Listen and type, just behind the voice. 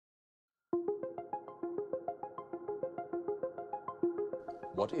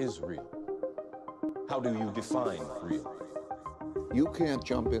What is real? How do you define real? You can't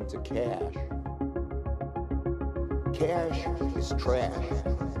jump into cash. Cash is trash.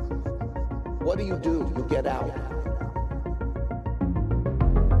 What do? You get out.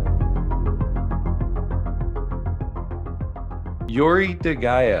 Yuri de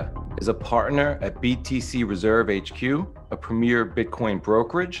Gaia is a partner at BTC Reserve HQ, a premier Bitcoin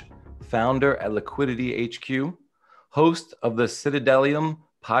brokerage, founder at Liquiditi HQ, host of the Citadelium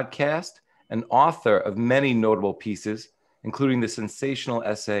podcast, and author of many notable pieces, including the sensational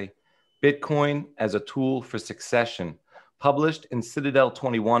essay, Bitcoin as a Tool for Succession, published in Citadel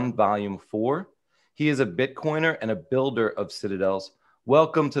 21, Volume 4. He is a Bitcoiner and a builder of Citadels.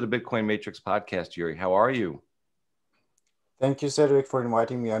 Welcome to the Bitcoin Matrix podcast, Yuri. How are you? Thank you, Cedric, for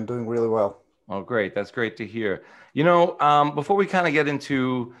inviting me. I'm doing really well. Oh, great. That's great to hear. Before we kind of get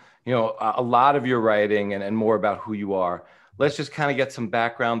into, a lot of your writing and more about who you are, let's just kind of get some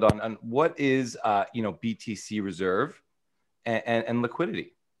background on what is, BTC Reserve and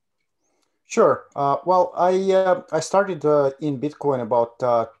Liquiditi. Sure. I started in Bitcoin about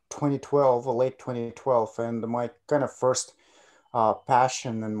 2012, late 2012, and my kind of first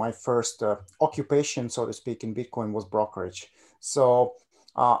passion and my first occupation, so to speak, in Bitcoin was brokerage. So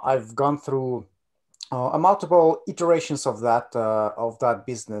I've gone through multiple iterations of that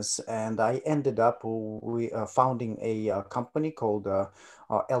business, and I ended up founding a company called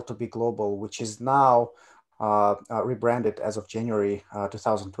L2B Global, which is now rebranded as of January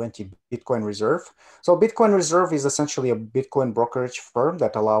 2020, Bitcoin Reserve. So Bitcoin Reserve is essentially a Bitcoin brokerage firm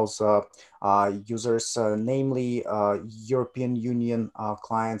that allows users, namely European Union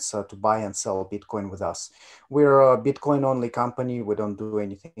clients, to buy and sell Bitcoin with us. We're a Bitcoin only company. We don't do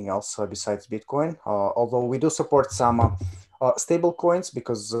anything else besides Bitcoin, although we do support some stable coins,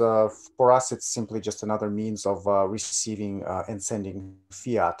 because for us it's simply just another means of receiving and sending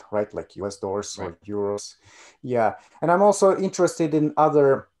fiat, right? Like US dollars or euros. Yeah. And I'm also interested in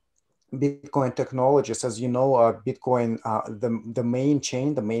other Bitcoin technologies. As you know, Bitcoin, the main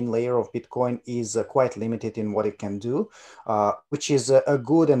chain, the main layer of Bitcoin is quite limited in what it can do, which is a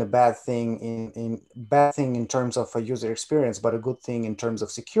good and a bad thing in terms of a user experience, but a good thing in terms of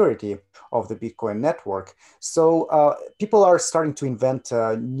security of the Bitcoin network. So people are starting to invent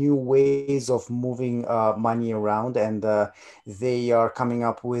new ways of moving money around, and they are coming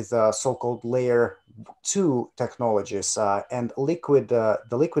up with so-called layer 2 technologies, and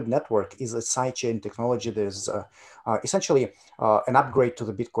the liquid network is a sidechain technology that is essentially an upgrade to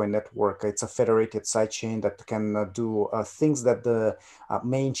the Bitcoin network. It's a federated sidechain that can do things that the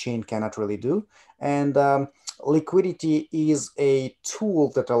main chain cannot really do. And Liquiditi is a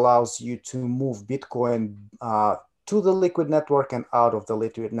tool that allows you to move Bitcoin to the liquid network and out of the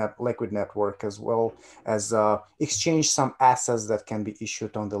liquid network, as well as exchange some assets that can be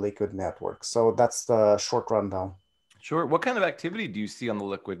issued on the liquid network. So that's the short rundown. Sure. What kind of activity do you see on the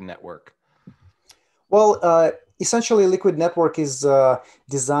liquid network? Well, essentially, liquid network is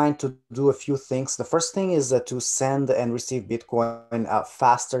designed to do a few things. The first thing is to send and receive Bitcoin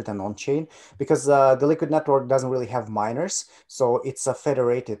faster than on-chain, because the liquid network doesn't really have miners. So it's a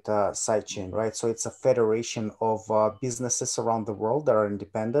federated sidechain, right? So it's a federation of businesses around the world that are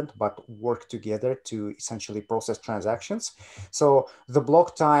independent but work together to essentially process transactions. So the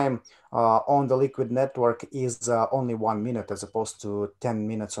block time on the liquid network is only 1 minute, as opposed to 10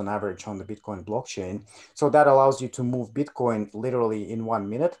 minutes on average on the Bitcoin blockchain. So that allows you to move Bitcoin literally in 1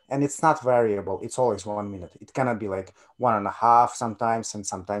 minute, and it's not variable. It's always 1 minute. It cannot be like 1.5 sometimes, and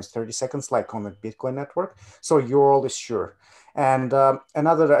sometimes 30 seconds, like on the Bitcoin network. So you're always sure. And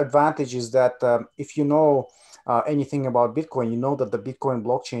another advantage is that if you know anything about Bitcoin, you know that the Bitcoin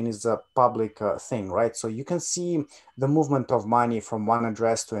blockchain is a public thing, right? So you can see the movement of money from one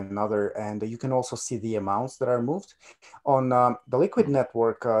address to another, and you can also see the amounts that are moved. On the Liquid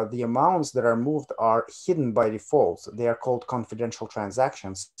network, the amounts that are moved are hidden by default. They are called confidential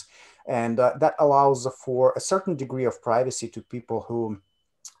transactions. And that allows for a certain degree of privacy to people who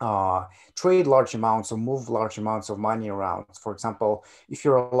trade large amounts or move large amounts of money around. For example, if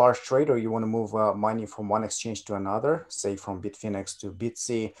you're a large trader, you want to move money from one exchange to another, say from Bitfinex to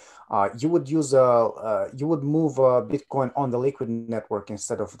BTC, you would move Bitcoin on the Liquid network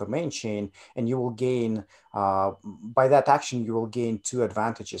instead of the main chain, and you will gain by that action, you will gain two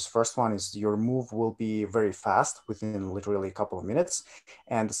advantages. First one is your move will be very fast, within literally a couple of minutes,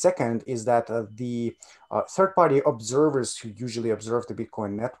 and the second is that the third-party observers who usually observe the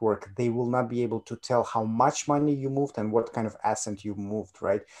Bitcoin network, they will not be able to tell how much money you moved and what kind of asset you moved,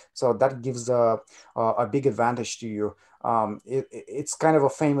 right? So that gives a big advantage to you. It's kind of a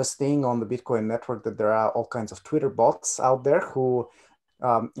famous thing on the Bitcoin network that there are all kinds of Twitter bots out there who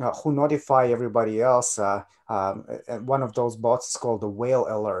who notify everybody else. And one of those bots is called the whale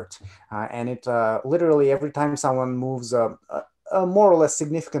alert. And it literally every time someone moves a more or less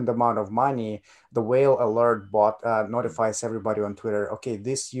significant amount of money, the whale alert bot notifies everybody on Twitter, okay,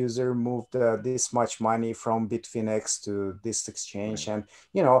 this user moved this much money from Bitfinex to this exchange. Right.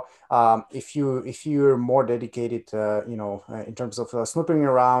 And, if you're more dedicated, in terms of snooping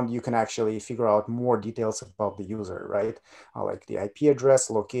around, you can actually figure out more details about the user, right? Like the IP address,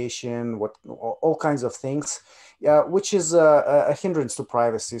 location, all kinds of things, which is a hindrance to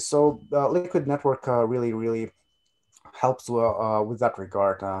privacy. So Liquid Network really helps with that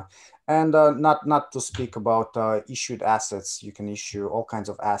regard. And not to speak about issued assets. You can issue all kinds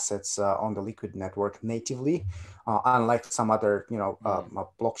of assets on the Liquid network natively, unlike some other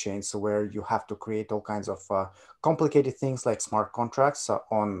blockchains where you have to create all kinds of complicated things like smart contracts.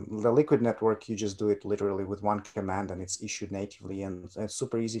 On the Liquid network, you just do it literally with one command, and it's issued natively, and it's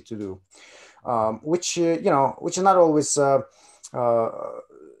super easy to do. Which is not always uh,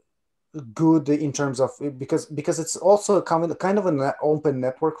 good in terms of, because it's also kind of an open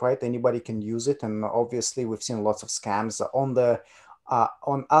network, right? Anybody can use it, and obviously we've seen lots of scams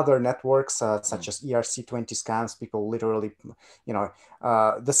on other networks, such as ERC20 scams. People literally,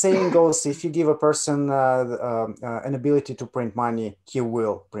 the saying goes, if you give a person an ability to print money, he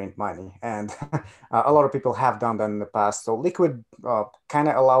will print money. And a lot of people have done that in the past. So Liquid kind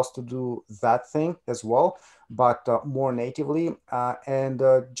of allows to do that thing as well, but more natively. And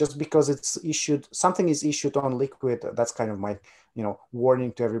just because something is issued on Liquid, that's kind of my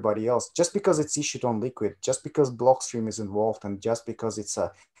warning to everybody else. Just because it's issued on Liquid, just because Blockstream is involved, and just because it's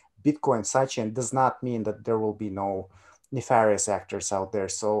a Bitcoin sidechain, does not mean that there will be no nefarious actors out there.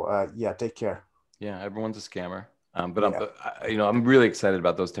 So yeah, take care. Yeah, everyone's a scammer. But Yeah. I'm really excited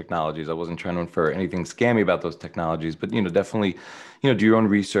about those technologies. I wasn't trying to infer anything scammy about those technologies, but definitely, do your own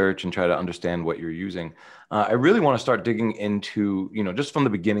research and try to understand what you're using. I really want to start digging into, just from the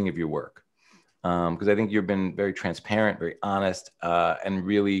beginning of your work, because I think you've been very transparent, very honest, and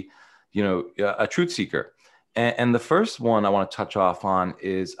really, a truth seeker. And the first one I want to touch off on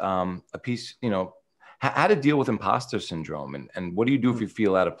is a piece, how to deal with imposter syndrome, and what do you do if you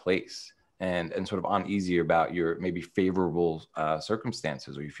feel out of place and sort of uneasy about your maybe favorable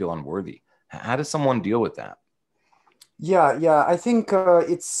circumstances, or you feel unworthy. How does someone deal with that? Yeah. I think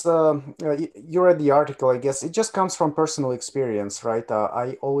you read the article. I guess it just comes from personal experience, right?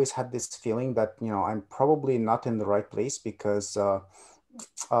 I always had this feeling that I'm probably not in the right place, because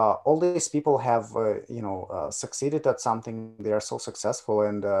all these people have succeeded at something. They are so successful,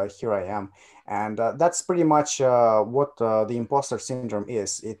 and here I am. And that's pretty much what the imposter syndrome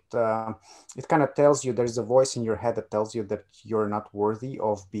is. It kind of tells you, there's a voice in your head that tells you that you're not worthy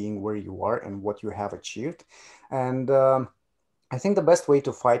of being where you are and what you have achieved. And I think the best way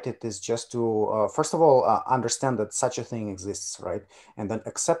to fight it is just to, first of all, understand that such a thing exists, right? And then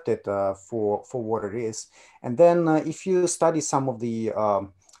accept it for what it is. And then if you study some of the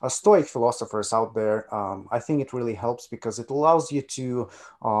Stoic philosophers out there, I think it really helps, because it allows you to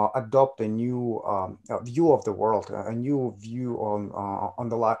adopt a new view of the world, a new view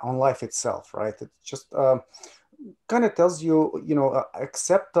on life itself, right? It just kind of tells you,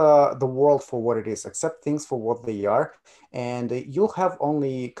 accept the world for what it is, accept things for what they are, and you'll have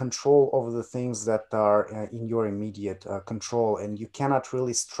only control over the things that are in your immediate control, and you cannot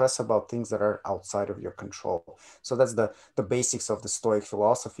really stress about things that are outside of your control. So that's the basics of the Stoic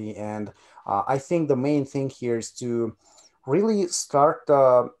philosophy. And I think the main thing here is to really start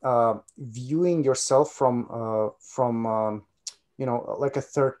viewing yourself from like a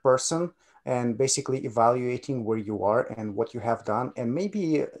third person, and basically evaluating where you are and what you have done, and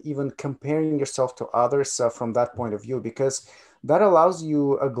maybe even comparing yourself to others from that point of view, because that allows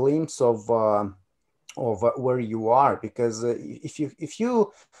you a glimpse of where you are. Because if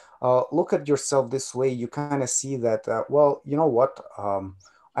you look at yourself this way, you kind of see that well, you know what,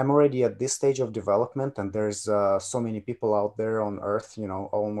 I'm already at this stage of development, and there's so many people out there on Earth,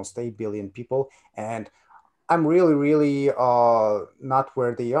 almost 8 billion people, and I'm really not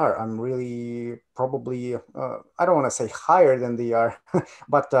where they are. I'm really probably I don't want to say higher than they are,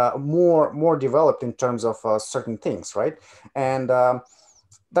 but more developed in terms of certain things, right? And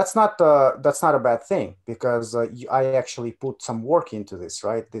that's not a bad thing, because I actually put some work into this,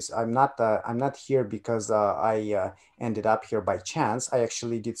 right? I'm not here because I ended up here by chance. I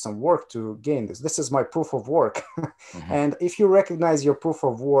actually did some work to gain this. This is my proof of work. Mm-hmm. And if you recognize your proof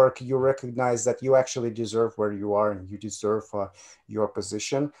of work, you recognize that you actually deserve where you are, and you deserve your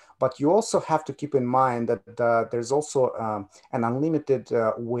position. But you also have to keep in mind that there's also an unlimited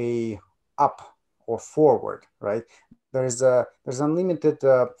way up or forward, right? there's unlimited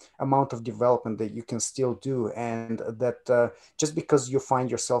amount of development that you can still do, and that just because you find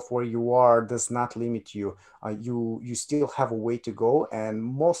yourself where you are does not limit you. You still have a way to go, and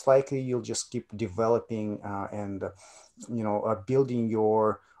most likely you'll just keep developing and building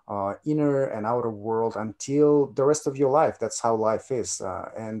your inner and outer world until the rest of your life. That's how life is,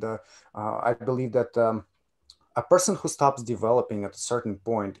 and I believe that. A person who stops developing at a certain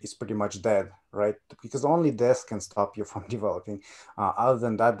point is pretty much dead, right? Because only death can stop you from developing. Other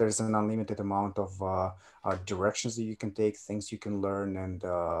than that, there's an unlimited amount of directions that you can take, things you can learn, and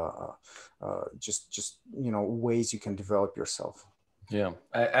just ways you can develop yourself. Yeah,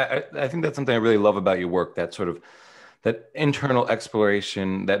 I think that's something I really love about your work. That sort of that internal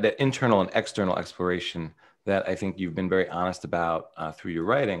exploration, that internal and external exploration that I think you've been very honest about through your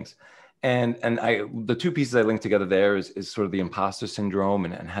writings. And the two pieces I link together there is sort of the imposter syndrome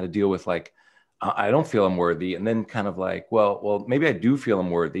and how to deal with like, I don't feel I'm worthy. And then kind of like, well, maybe I do feel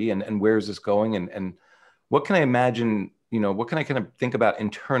I'm worthy. And where is this going? And what can I imagine, what can I kind of think about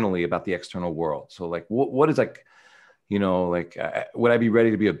internally about the external world? So like, what is like, would I be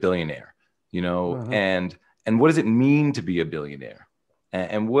ready to be a billionaire, Mm-hmm. and what does it mean to be a billionaire?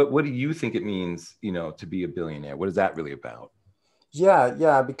 And what do you think it means, to be a billionaire? What is that really about?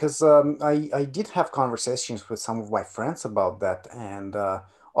 Yeah, because I did have conversations with some of my friends about that, and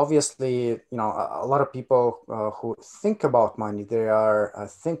obviously, a lot of people who think about money, they are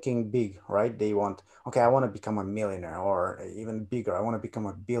thinking big, right? They want, okay, I want to become a millionaire, or even bigger, I want to become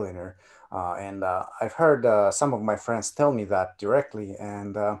a billionaire, and I've heard some of my friends tell me that directly,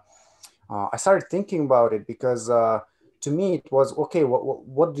 and I started thinking about it because to me it was okay.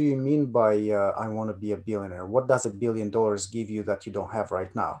 What do you mean by I want to be a billionaire? What does $1 billion give you that you don't have right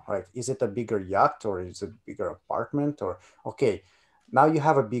now? Right? Is it a bigger yacht, or is it a bigger apartment? Or okay, now you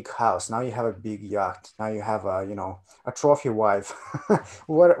have a big house. Now you have a big yacht. Now you have a trophy wife.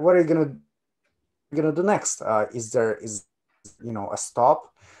 What are you gonna do next? Is a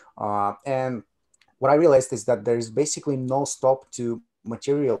stop? And what I realized is that there is basically no stop to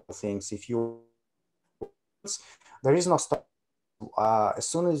material things. If you there is no stop. As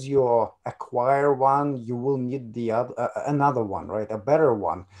soon as you acquire one, you will need the other, another one, right? A better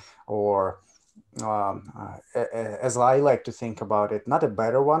one, or as I like to think about it, not a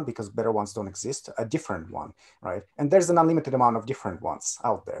better one, because better ones don't exist, a different one, right? And there's an unlimited amount of different ones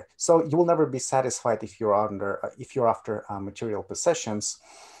out there. So you will never be satisfied if you're after material possessions.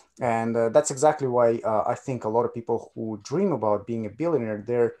 And that's exactly why I think a lot of people who dream about being a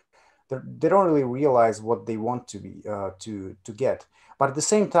billionaire, they don't really realize what they want to be to get. But at the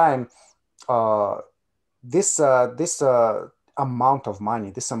same time, uh, this amount of money,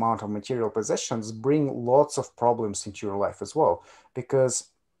 this amount of material possessions, bring lots of problems into your life as well.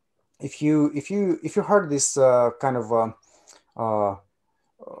 Because if you heard this kind of uh, uh,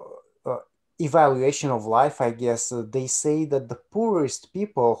 evaluation of life, I guess they say that the poorest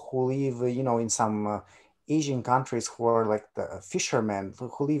people who live, in some Asian countries, who are like the fishermen,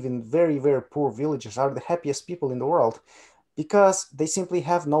 who live in very, very poor villages, are the happiest people in the world, because they simply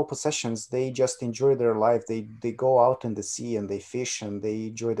have no possessions. They just enjoy their life. They go out in the sea and they fish, and they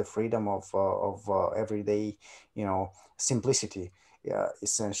enjoy the freedom of everyday, simplicity,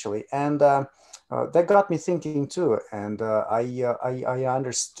 essentially. And that got me thinking too. And I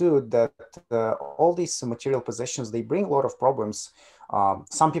understood that all these material possessions, they bring a lot of problems.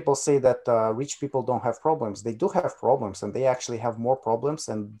 Some people say that rich people don't have problems. They do have problems, and they actually have more problems,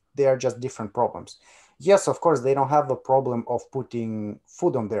 and they are just different problems. Yes, of course, they don't have the problem of putting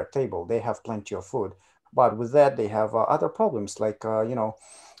food on their table. They have plenty of food. But with that, they have other problems, like,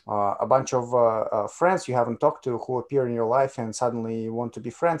 a bunch of friends you haven't talked to who appear in your life and suddenly want to be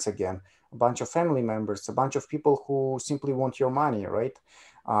friends again. A bunch of family members, a bunch of people who simply want your money, right?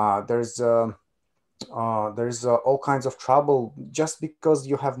 There's all kinds of trouble just because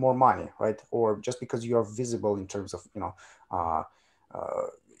you have more money, right? Or just because you are visible in terms of, uh, uh,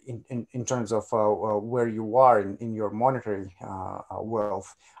 in terms of where you are in your monetary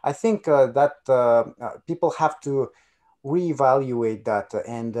wealth. I think that people have to reevaluate that.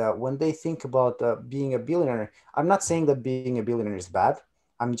 And when they think about being a billionaire, I'm not saying that being a billionaire is bad.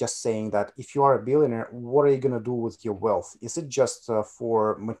 I'm just saying that if you are a billionaire, what are you going to do with your wealth? Is it just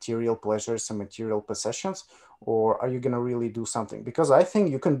for material pleasures and material possessions? Or are you going to really do something? Because I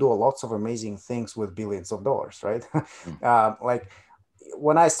think you can do lots of amazing things with billions of dollars, right? Like,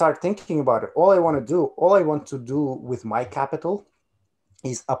 when I start thinking about it, all I want to do with my capital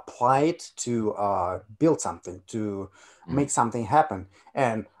is apply it to build something, to make something happen.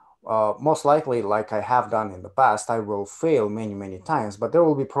 And most likely, like I have done in the past, I will fail many, many times, but there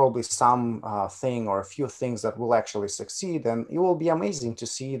will be probably some thing or a few things that will actually succeed. And it will be amazing to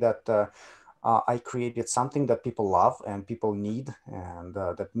see that I created something that people love and people need, and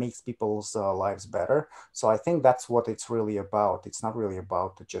that makes people's lives better. So I think that's what it's really about. It's not really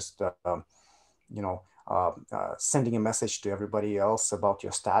about just, you know, sending a message to everybody else about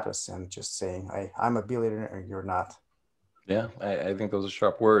your status and just saying, I'm a billionaire, you're not. Yeah, I think those are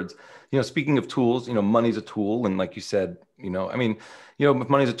sharp words. Speaking of tools, money's a tool. And like you said, I mean, if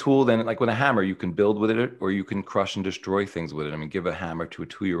money's a tool, then like with a hammer, you can build with it or you can crush and destroy things with it. I mean, give a hammer to a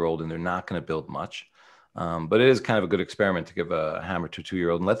 2-year-old and they're not going to build much. But it is kind of a good experiment to give a hammer to a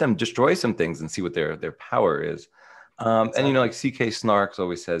 2-year-old and let them destroy some things and see what their power is. And, like CK Snarks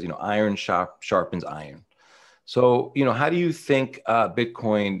always says, iron sharpens iron. So, how do you think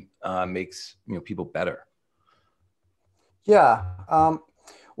Bitcoin makes, people better? Yeah.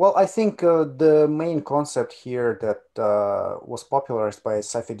 Well, I think the main concept here that was popularized by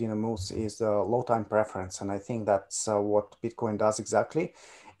Saifedean Ammous is low time preference. And I think that's what Bitcoin does exactly.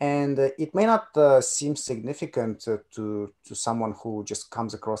 And it may not seem significant to someone who just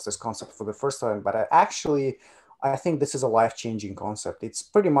comes across this concept for the first time, but I think this is a life-changing concept. It's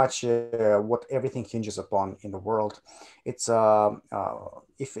pretty much what everything hinges upon in the world. It's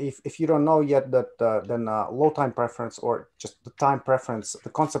if you don't know yet that then low time preference or just the time preference, the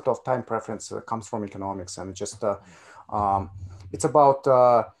concept of time preference comes from economics, and just it's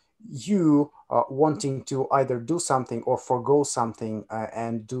about you wanting to either do something or forego something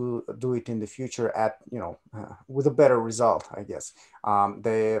and do it in the future at with a better result, I guess.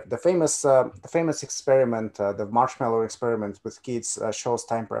 The famous experiment, the marshmallow experiment with kids, shows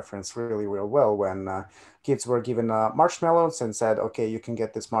time preference really real well when kids were given marshmallows and said, okay, you can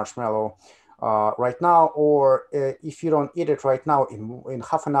get this marshmallow right now, or if you don't eat it right now, in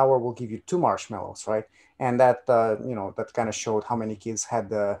half an hour we'll give you 2 marshmallows, right? And that that kind of showed how many kids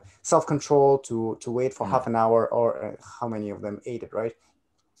had the self-control to wait for half an hour, or how many of them ate it, right?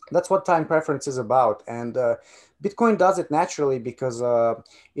 That's what time preference is about. And Bitcoin does it naturally because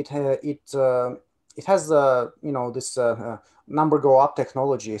it has this number go up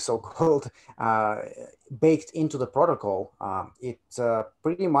technology, so called, baked into the protocol. It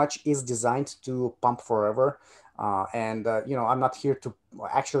pretty much is designed to pump forever. And I'm not here to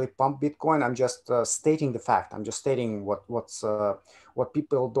actually pump Bitcoin. I'm just stating the fact. I'm just stating what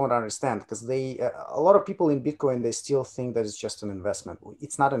people don't understand, because a lot of people in Bitcoin, they still think that it's just an investment.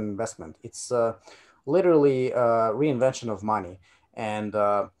 It's not an investment. It's literally a reinvention of money. And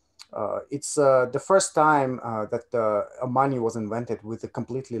it's the first time that money was invented with a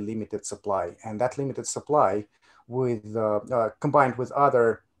completely limited supply. And that limited supply, with combined with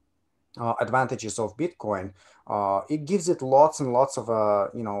other advantages of Bitcoin, it gives it lots and lots of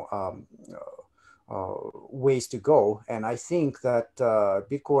ways to go. And I think that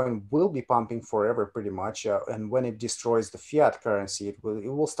Bitcoin will be pumping forever, pretty much. And when it destroys the fiat currency, it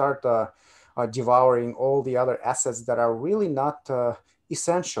will start devouring all the other assets that are really not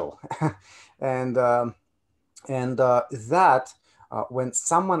essential. and that when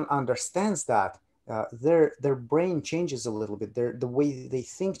someone understands that, their brain changes a little bit. The way they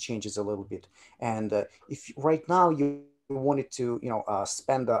think changes a little bit. And if right now you wanted to,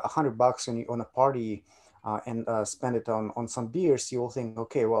 spend $100 on a party and spend it on some beers, you will think,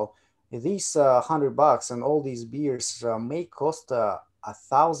 okay, well, these $100 and all these beers may cost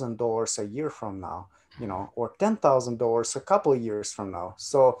 $1,000 a year from now, or $10,000 a couple of years from now.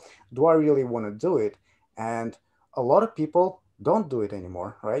 So do I really want to do it? And a lot of people don't do it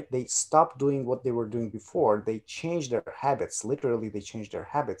anymore, right? They stop doing what they were doing before. They change their habits. Literally, they change their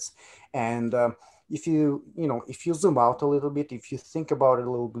habits. And if you zoom out a little bit, if you think about it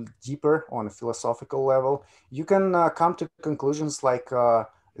a little bit deeper on a philosophical level, you can come to conclusions like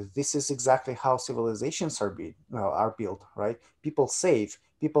this is exactly how civilizations are built, right? People save.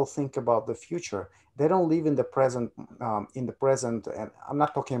 People think about the future. They don't live in the present. And I'm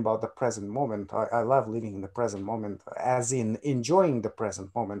not talking about the present moment. I love living in the present moment, as in enjoying the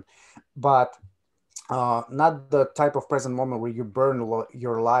present moment, but not the type of present moment where you burn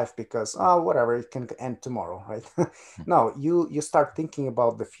your life because whatever, it can end tomorrow, right? No, you start thinking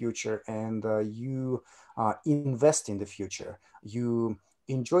about the future, and you invest in the future. You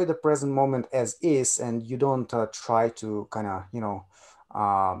enjoy the present moment as is, and you don't try to kind of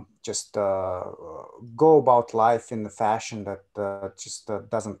just go about life in the fashion that just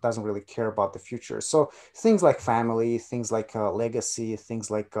doesn't really care about the future. So things like family, things like legacy,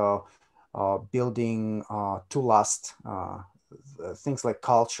 things like building to last, things like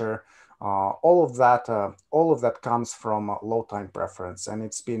culture, all of that comes from low time preference, and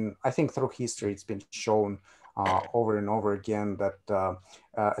it's been, I think, through history, it's been shown over and over again that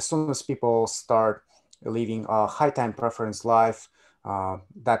as soon as people start living a high time preference life,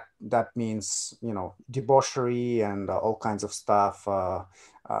 that means, you know, debauchery and all kinds of stuff.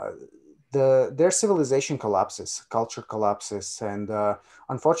 Their civilization collapses, culture collapses, and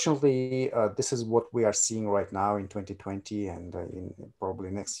unfortunately, this is what we are seeing right now in 2020, and in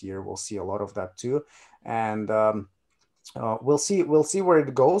probably next year we'll see a lot of that too. And we'll see where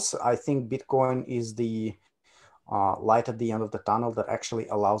it goes. I think Bitcoin is the light at the end of the tunnel that actually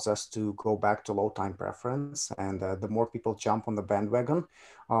allows us to go back to low time preference. And the more people jump on the bandwagon,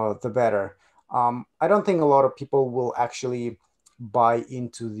 the better. I don't think a lot of people will actually buy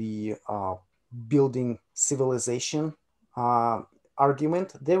into the building civilization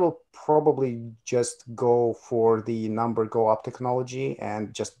argument. They will probably just go for the number go up technology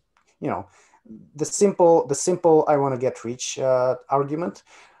and just, you know, the simple I want to get rich argument,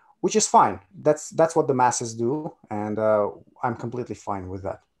 which is fine. That's what the masses do, and I'm completely fine with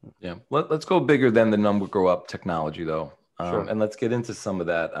that. Yeah, let's go bigger than the number grow up technology, though, Sure. and let's get into some of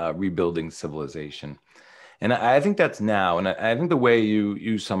that rebuilding civilization. And I think that's now, and I think the way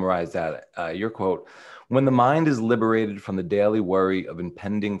you summarize that, your quote, when the mind is liberated from the daily worry of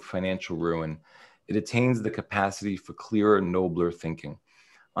impending financial ruin, it attains the capacity for clearer, nobler thinking.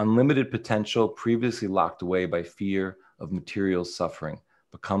 Unlimited potential previously locked away by fear of material suffering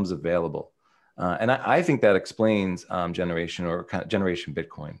becomes available. And I think that explains Generation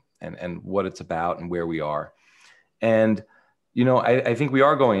Bitcoin and what it's about and where we are. And, you know, I think we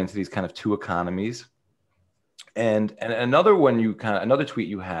are going into these kind of two economies. And another one another tweet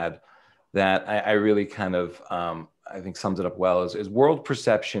you had that I really kind of, I think sums it up well is world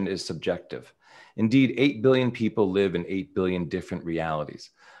perception is subjective. Indeed, 8 billion people live in 8 billion different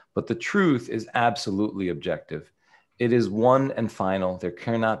realities, but the truth is absolutely objective. It is one and final. There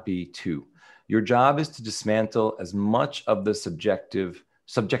cannot be two. Your job is to dismantle as much of the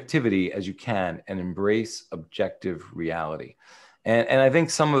subjectivity as you can and embrace objective reality. And I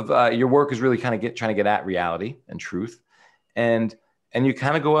think some of your work is really kind of trying to get at reality and truth. And you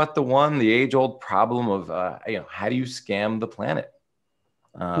kind of go at the age-old problem of, you know, how do you scam the planet?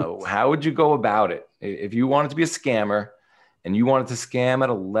 How would you go about it? If you wanted to be a scammer and you wanted to scam at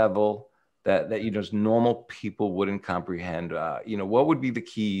a level that you know, just normal people wouldn't comprehend, you know, what would be the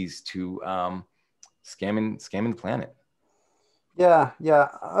keys to scamming the planet? Yeah.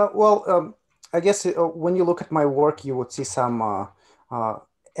 I guess when you look at my work, you would see some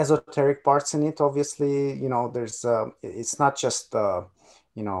esoteric parts in it. Obviously, you know, there's it's not just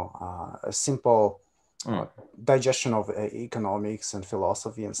you know, a simple digestion of economics and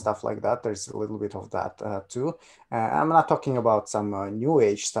philosophy and stuff like that. There's a little bit of that too. I'm not talking about some new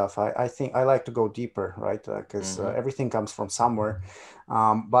age stuff. I think I like to go deeper, right? Because everything comes from somewhere.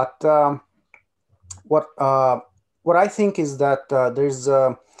 What I think is that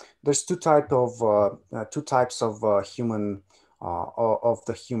there's two types of human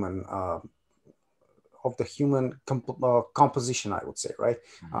composition, I would say, right?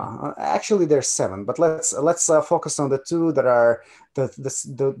 Actually, there's 7, but let's focus on the 2 that are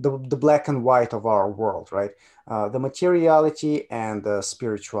the black and white of our world, right? The materiality and the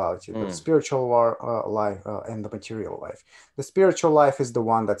spirituality, the spiritual life and the material life. The spiritual life is the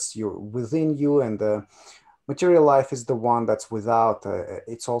one that's within you, and the material life is the one that's without.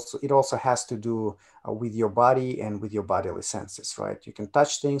 It also has to do with your body and with your bodily senses, right? You can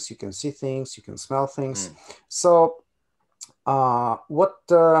touch things, you can see things, you can smell things. So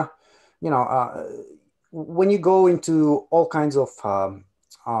you know, when you go into all kinds of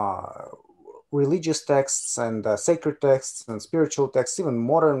religious texts and sacred texts and spiritual texts, even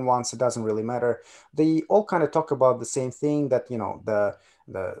modern ones, it doesn't really matter. They all kind of talk about the same thing, that, you know, the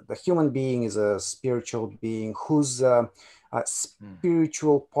human being is a spiritual being whose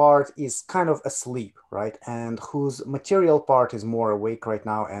spiritual part is kind of asleep, right? And whose material part is more awake right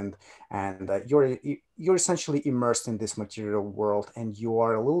now. And you're essentially immersed in this material world, and you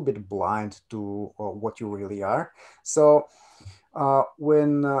are a little bit blind to what you really are. So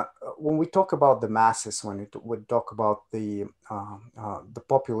when we talk about the masses, when we talk about the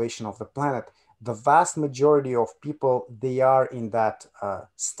population of the planet, the vast majority of people, they are in that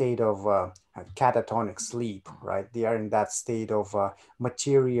state of catatonic sleep, right? They are in that state of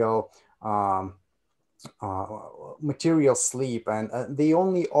material sleep, and they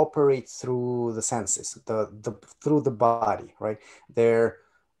only operate through the senses, through the body, right? Their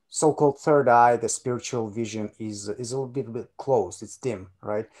so-called third eye, the spiritual vision, is a little bit closed, it's dim,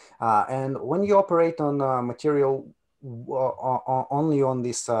 right? And when you operate on material only on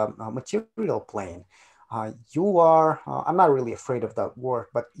this material plane, you are, I'm not really afraid of that word,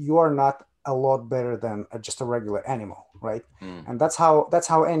 but you are not a lot better than just a regular animal, right? And that's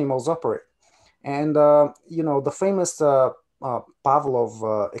how animals operate. And the famous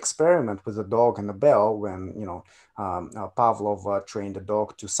Pavlov experiment with the dog and the bell, when Pavlov trained the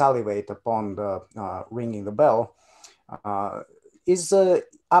dog to salivate upon the ringing the bell, uh, is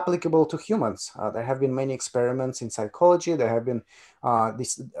applicable to humans. There have been many experiments in psychology. There have been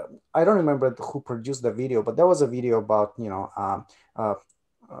this. I don't remember who produced the video, but there was a video about uh, uh,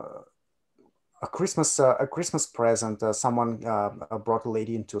 a Christmas present. Someone brought a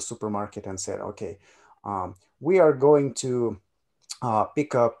lady into a supermarket and said, "Okay, we are going to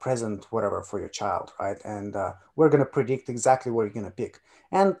pick a present, whatever, for your child, right? And we're going to predict exactly what you're going to pick."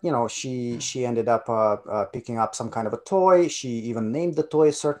 And she ended up picking up some kind of a toy. She even named the toy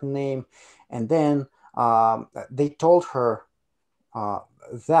a certain name, and then they told her uh,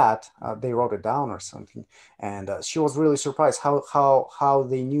 that they wrote it down or something, and she was really surprised how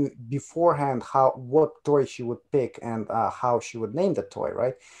they knew beforehand how what toy she would pick and how she would name the toy,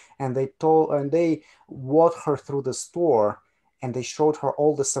 right? And they walked her through the store, and they showed her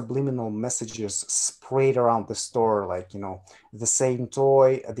all the subliminal messages sprayed around the store, like the same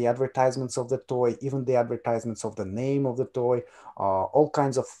toy, the advertisements of the toy, even the advertisements of the name of the toy, all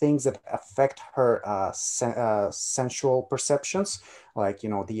kinds of things that affect her sensual perceptions, like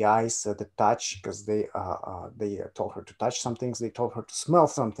the eyes, the touch, because they told her to touch some things, they told her to smell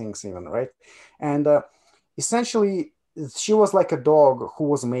some things, even, right? And essentially, she was like a dog who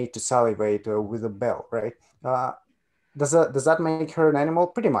was made to salivate with a bell, right? Uh, does that make her an animal?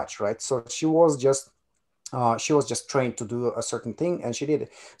 Pretty much, right? So she was just trained to do a certain thing, and she did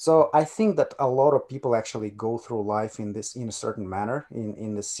it. So I think that a lot of people actually go through life in a certain manner,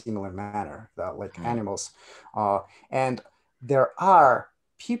 in a similar manner, that like animals, and there are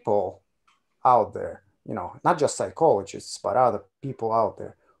people out there, not just psychologists, but other people out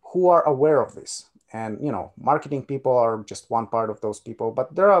there who are aware of this. And marketing people are just one part of those people,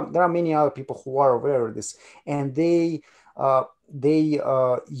 but there are many other people who are aware of this, and they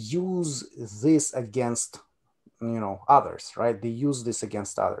use this against others, right? They use this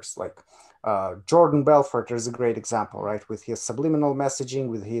against others. Like Jordan Belfort is a great example, right? With his subliminal messaging,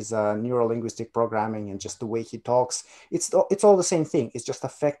 with his neurolinguistic programming, and just the way he talks, it's all the same thing. It's just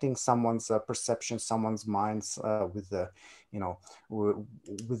affecting someone's perception, someone's minds with the you know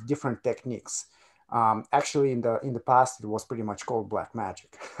with different techniques. Actually, in the past, it was pretty much called black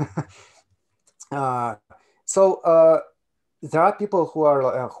magic. uh, so there are people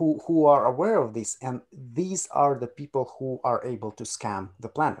who are aware of this, and these are the people who are able to scam the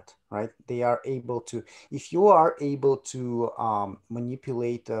planet, right? They are able to, if you are able to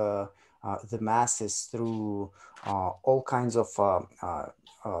manipulate the masses through all kinds of uh,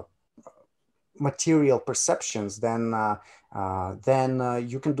 material perceptions, then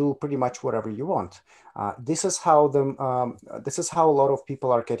you can do pretty much whatever you want. This is how a lot of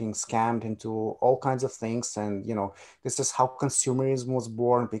people are getting scammed into all kinds of things, and this is how consumerism was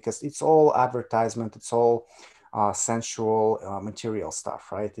born, because it's all advertisement, it's all sensual material stuff,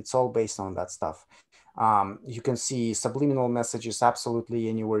 right? It's all based on that stuff. You can see subliminal messages absolutely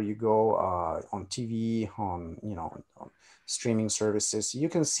anywhere you go, on TV, on streaming services. You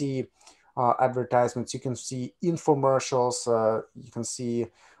can see advertisements, you can see infomercials, you can see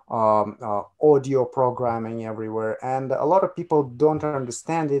audio programming everywhere. And a lot of people don't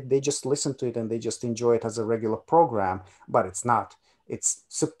understand it. They just listen to it and they just enjoy it as a regular program, but it's not. It's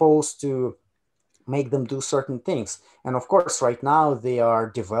supposed to make them do certain things. And of course, right now they are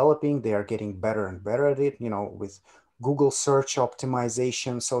developing, they are getting better and better at it, with Google search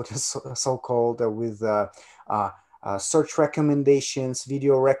optimization, so-called, with search recommendations,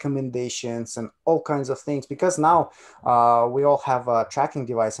 video recommendations, and all kinds of things. Because now we all have a tracking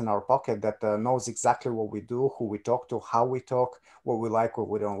device in our pocket that knows exactly what we do, who we talk to, how we talk, what we like, what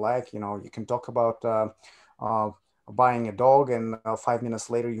we don't like. You can talk about buying a dog, and 5 minutes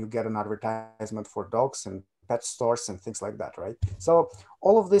later you get an advertisement for dogs and pet stores and things like that, right? So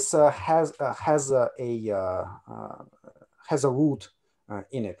all of this has a root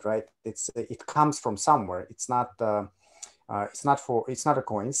in it, right? It comes from somewhere. It's not a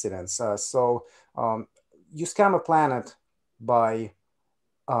coincidence. So you scam a planet by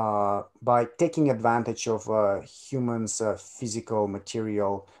taking advantage of humans' physical,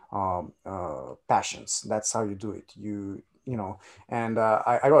 material passions. That's how you do it. And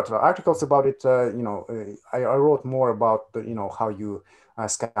I wrote articles about it. I wrote more about how you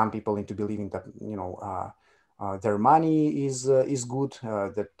scam people into believing that their money is good,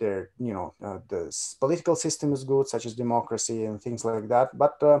 that their the political system is good, such as democracy and things like that.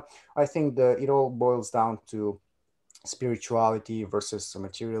 But I think it all boils down to spirituality versus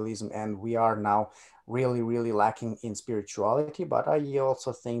materialism, and we are now really lacking in spirituality. But I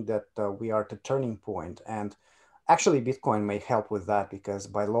also think that we are at a turning point, and actually Bitcoin may help with that, because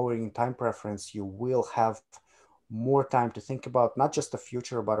by lowering time preference, you will have more time to think about not just the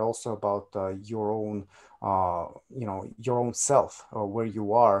future, but also about your own your own self, where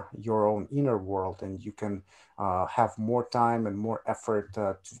you are, your own inner world, and you can have more time and more effort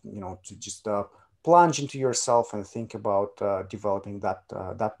to just plunge into yourself and think about developing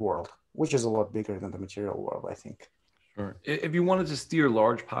that world, which is a lot bigger than the material world, I think. Sure. If you wanted to steer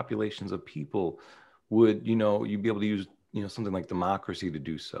large populations of people, would you be able to use something like democracy to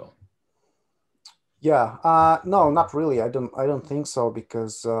do so? Yeah, no, not really. I don't think so,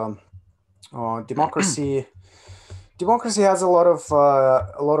 because democracy has a lot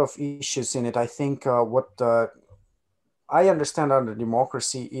of issues in it. I think what I understand under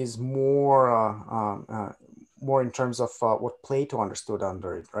democracy is more in terms of what Plato understood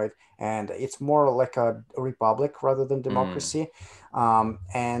under it, right? And it's more like a republic rather than democracy. And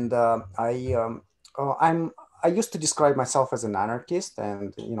I used to describe myself as an anarchist,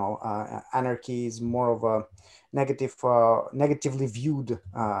 and anarchy is more of a negatively viewed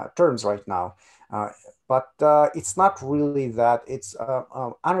terms right now. But it's not really that. It's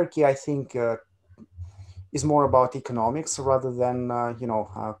anarchy, I think, is more about economics rather than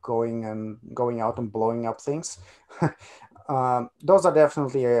going out and blowing up things. Those are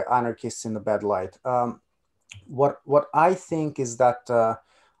definitely anarchists in the bad light. What I think is that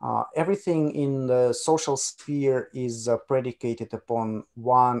everything in the social sphere is predicated upon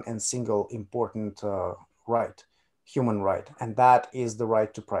one and single important right, human right, and that is the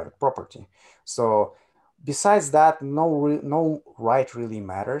right to private property. So besides that, no right really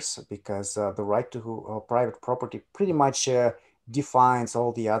matters, because the right to private property pretty much defines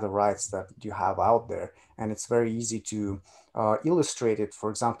all the other rights that you have out there, and it's very easy to illustrate it, for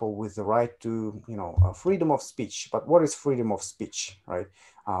example, with the right to freedom of speech. But what is freedom of speech, right?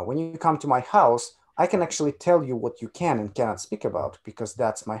 When you come to my house, I can actually tell you what you can and cannot speak about, because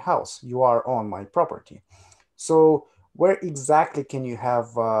that's my house. You are on my property. So where exactly can you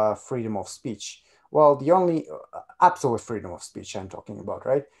have freedom of speech? Well, the only absolute freedom of speech I'm talking about,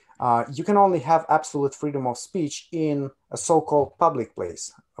 right? You can only have absolute freedom of speech in a so-called public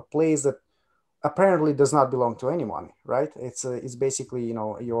place, a place that apparently does not belong to anyone, right? It's basically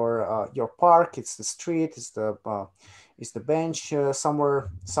your park, it's the street, it's the bench somewhere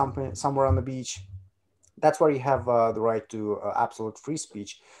on the beach. That's where you have the right to absolute free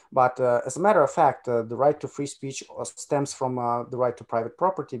speech. But as a matter of fact, the right to free speech stems from the right to private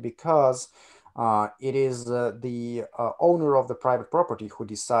property, because it is the owner of the private property who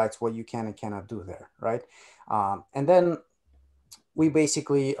decides what you can and cannot do there, right? And then we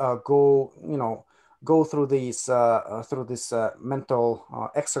basically go through these mental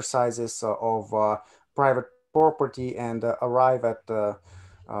exercises of private property, and arrive at a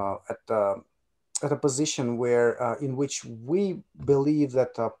position where in which we believe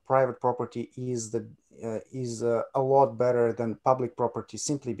that private property is a lot better than public property,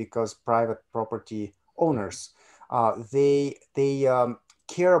 simply because private property owners they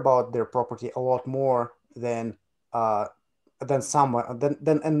care about their property a lot more than someone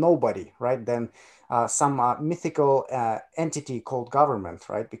than and nobody, right? Than some mythical entity called government,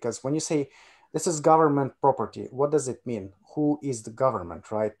 right? Because when you say this is government property, what does it mean? Who is the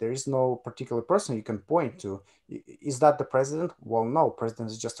government, right? There is no particular person you can point to. Is that the president? Well, no,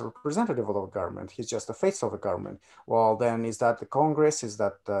 president is just a representative of the government. He's just the face of the government. Well, then is that the Congress? Is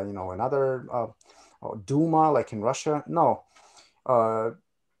that another Duma like in Russia? No.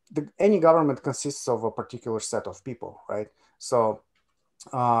 Any government consists of a particular set of people, right? So,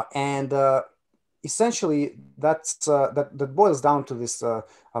 and essentially, that boils down to this a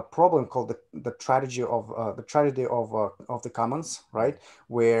problem called the tragedy of the commons, right?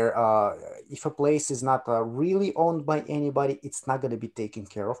 Where if a place is not really owned by anybody, it's not going to be taken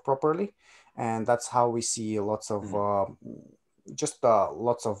care of properly, and that's how we see lots of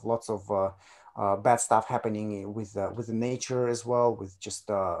bad stuff happening with the nature as well, with just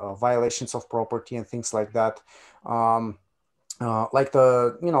violations of property and things like that. Like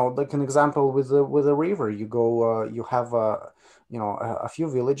like an example with a river. You go, you have a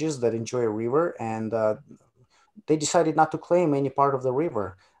few villages that enjoy a river, and they decided not to claim any part of the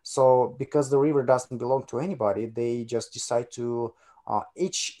river. So because the river doesn't belong to anybody, they just decide to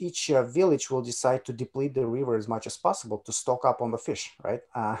each village will decide to deplete the river as much as possible to stock up on the fish, right?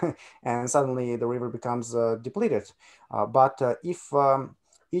 And suddenly the river becomes depleted. But if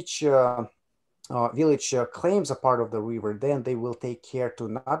each village claims a part of the river, then they will take care to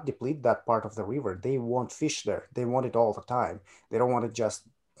not deplete that part of the river. They want fish there. They want it all the time. They don't want to just,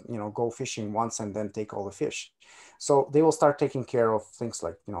 go fishing once and then take all the fish. So they will start taking care of things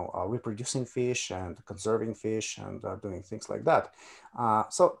like, reproducing fish and conserving fish and doing things like that.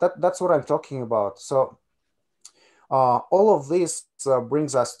 So that's what I'm talking about. So all of this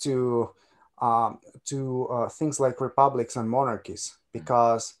brings us to things like republics and monarchies,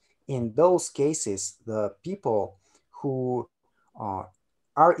 because in those cases, the people who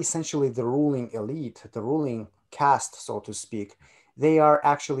are essentially the ruling elite, the ruling caste, so to speak, they are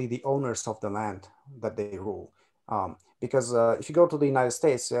actually the owners of the land that they rule. Because if you go to the United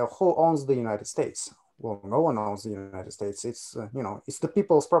States, who owns the United States? Well, no one owns the United States. It's it's the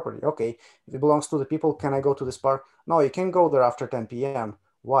people's property. Okay, if it belongs to the people, can I go to this park? No, you can't go there after 10 p.m.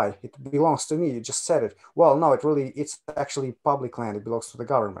 Why? It belongs to me. You just said it. Well, no, it's actually public land. It belongs to the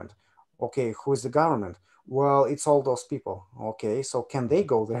government. Okay, who is the government? Well, it's all those people. Okay, so can they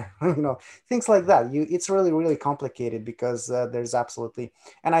go there? Things like that. It's really, really complicated because there's absolutely,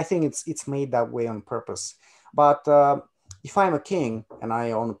 and I think it's made that way on purpose. But if I'm a king and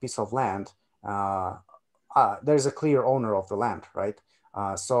I own a piece of land, there's a clear owner of the land, right?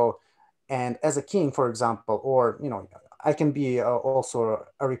 And as a king, for example, or I can be also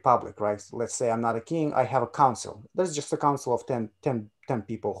a republic, right? Let's say I'm not a king, I have a council. There's just a council of 10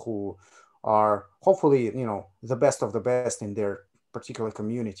 people who are hopefully, the best of the best in their particular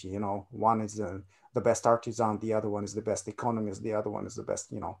community. One is the best artisan, the other one is the best economist, the other one is the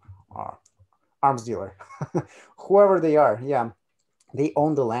best, arms dealer. Whoever they are, yeah, they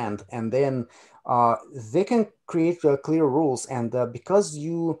own the land, and then they can create clear rules. And because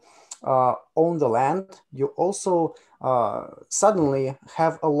you own the land, you also suddenly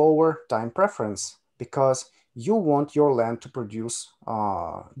have a lower time preference, because you want your land to produce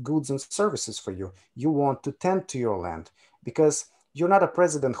goods and services for you. You want to tend to your land, because you're not a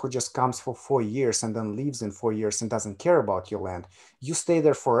president who just comes for 4 years and then leaves in 4 years and doesn't care about your land. You stay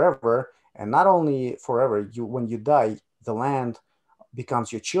there forever, and not only forever, when you die, the land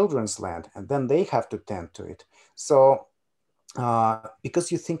becomes your children's land, and then they have to tend to it. So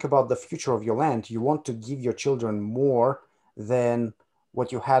because you think about the future of your land, you want to give your children more than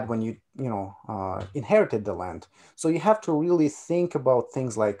what you had when you inherited the land. So you have to really think about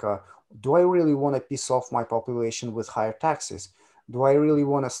things like, do I really want to piss off my population with higher taxes? Do I really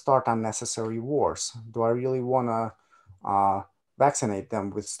want to start unnecessary wars? Do I really want to vaccinate them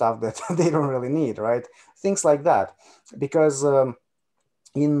with stuff that they don't really need, right? Things like that. Because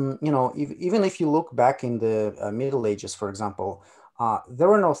even if you look back in the Middle Ages, for example, there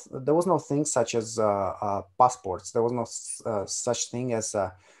was no thing such as passports. There was no such thing as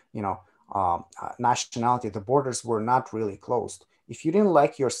nationality. The borders were not really closed. If you didn't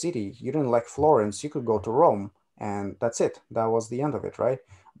like your city, you didn't like Florence, you could go to Rome, and that's it. That was the end of it, right?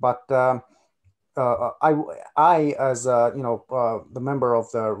 But I, as the member of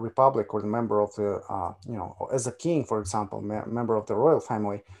the republic, or the member of the, as a king, for example, member of the royal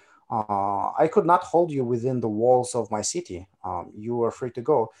family, I could not hold you within the walls of my city. You were free to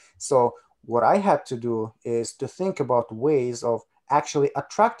go. So what I had to do is to think about ways of actually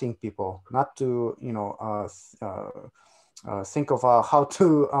attracting people, not to, think of how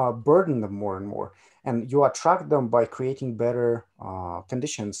to burden them more and more. And you attract them by creating better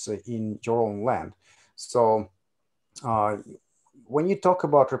conditions in your own land. So when you talk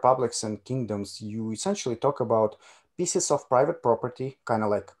about republics and kingdoms, you essentially talk about pieces of private property, kind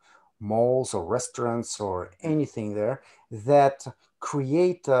of like malls or restaurants or anything there, that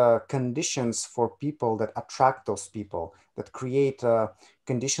create conditions for people, that attract those people, that create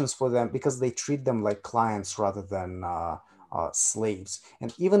conditions for them, because they treat them like clients rather than slaves.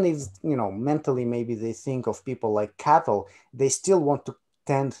 And even if mentally maybe they think of people like cattle, they still want to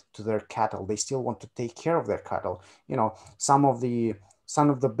tend to their cattle. They still want to take care of their cattle. Some of the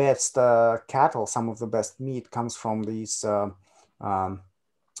best cattle, some of the best meat comes from these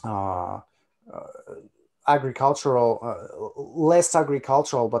agricultural, less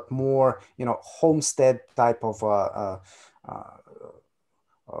agricultural, but more homestead type of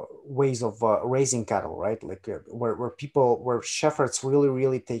ways of raising cattle, right? Like where shepherds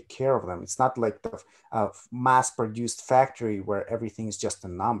really take care of them. It's not like the mass-produced factory where everything is just a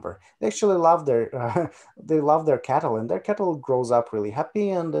number. They actually love their they love their cattle, and their cattle grows up really happy,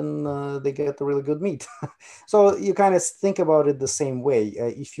 and then they get really good meat. So you kind of think about it the same way.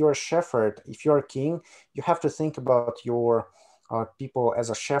 If you're a shepherd, if you're a king, you have to think about your people as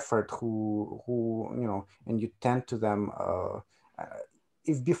a shepherd who and you tend to them.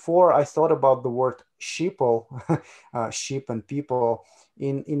 If before I thought about the word sheeple, sheep and people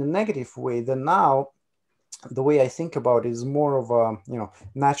in a negative way, then now the way I think about it is more of a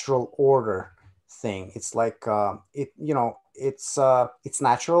natural order thing. It's like it's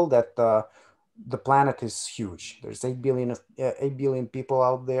natural that the planet is huge. There's 8 billion people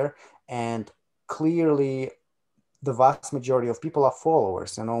out there, and clearly the vast majority of people are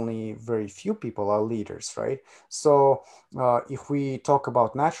followers and only very few people are leaders, right? So if we talk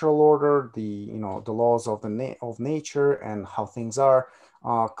about natural order, the laws of of nature and how things are,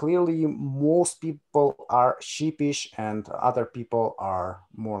 clearly most people are sheepish and other people are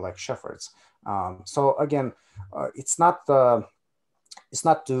more like shepherds. So again, it's not to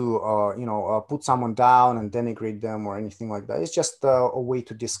put someone down and denigrate them or anything like that. It's just a way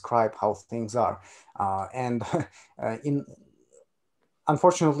to describe how things are. And in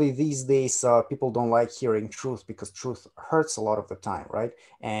unfortunately these days people don't like hearing truth because truth hurts a lot of the time, right?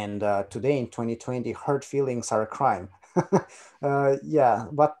 And today in 2020, hurt feelings are a crime. Yeah,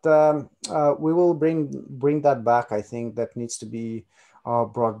 but we will bring that back. I think that needs to be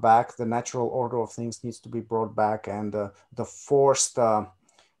brought back. The natural order of things needs to be brought back, and the forced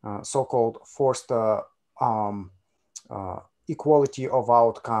so-called forced um, uh, equality of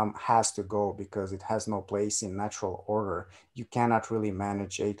outcome has to go because it has no place in natural order. You cannot really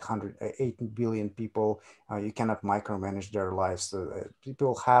manage 8 billion people. You cannot micromanage their lives.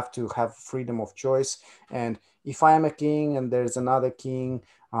 People have to have freedom of choice. And if I am a king and there's another king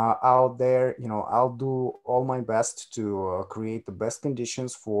out there, I'll do all my best to create the best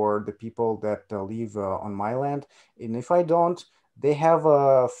conditions for the people that live on my land. And if I don't, they have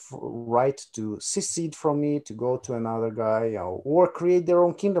a right to secede from me, to go to another guy, or create their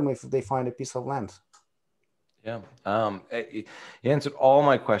own kingdom if they find a piece of land. Yeah. You answered all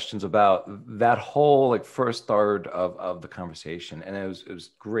my questions about that whole like first third of the conversation. And it was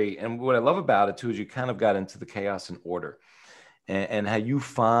great. And what I love about it too, is you kind of got into the chaos and order and how you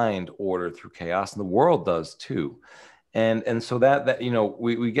find order through chaos, and the world does too. And so that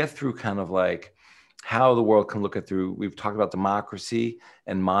we get through kind of like how the world can look at through. We've talked about democracy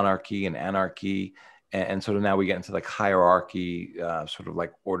and monarchy and anarchy, and sort of now we get into like hierarchy, sort of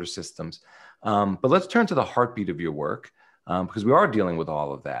like order systems. But let's turn to the heartbeat of your work, because we are dealing with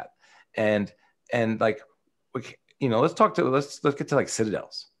all of that, and like let's get to like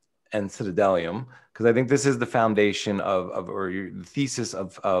citadels and Citadelium, because I think this is the foundation the thesis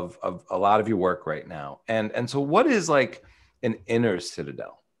of a lot of your work right now. And so what is like an inner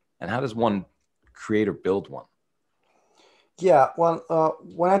citadel, and how does one create or build one? Yeah, well,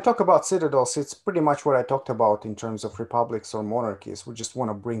 when I talk about citadels, it's pretty much what I talked about in terms of republics or monarchies. We just want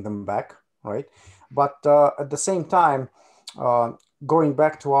to bring them back, right? But at the same time, uh, going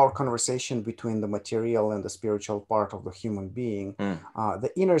back to our conversation between the material and the spiritual part of the human being,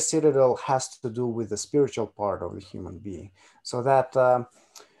 the inner citadel has to do with the spiritual part of the human being. So that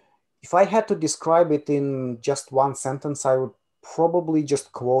if I had to describe it in just one sentence, I would probably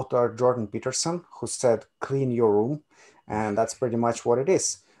just quote Jordan Peterson, who said, "Clean your room." And that's pretty much what it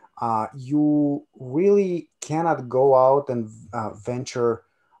is. You really cannot go out and venture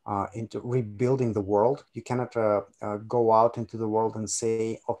into rebuilding the world. You cannot go out into the world and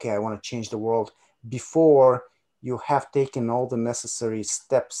say, okay, I want to change the world before you have taken all the necessary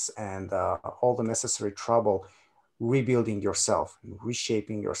steps and all the necessary trouble rebuilding yourself and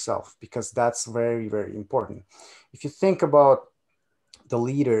reshaping yourself, because that's very, very important. If you think about the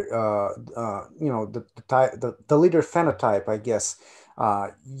leader, the leader phenotype, I guess.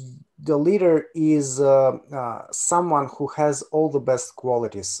 The leader is someone who has all the best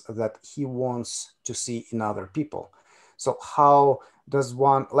qualities that he wants to see in other people. So how does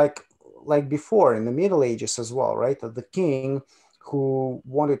one, like before in the Middle Ages as well, right? The king who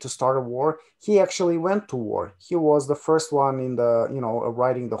wanted to start a war, he actually went to war. He was the first one in the,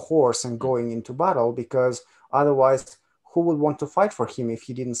 riding the horse and going into battle, because otherwise who would want to fight for him if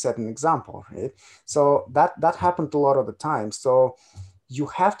he didn't set an example, right? So that happened a lot of the time. So you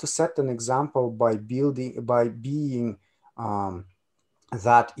have to set an example by being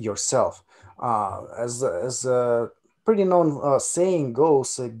that yourself. As a pretty known saying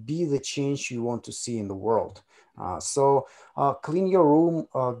goes, be the change you want to see in the world. So clean your room,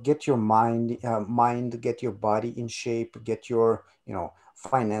 get your mind, get your body in shape, get your,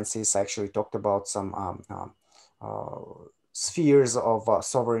 finances. I actually talked about some spheres of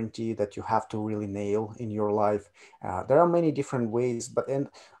sovereignty that you have to really nail in your life. There are many different ways, and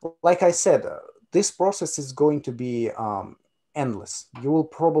like I said, this process is going to be endless. You will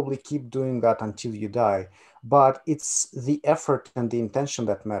probably keep doing that until you die, but it's the effort and the intention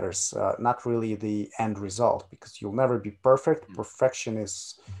that matters, not really the end result, because you'll never be perfect. Perfection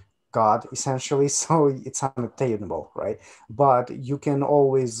is God, essentially, so it's unattainable, right? But you can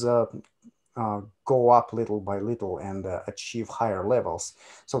always go up little by little and achieve higher levels.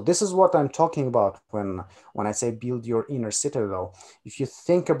 So this is what I'm talking about when I say build your inner citadel. If you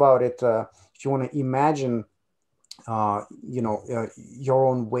think about it, if you want to imagine your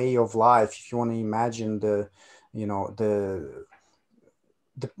own way of life, if you want to imagine the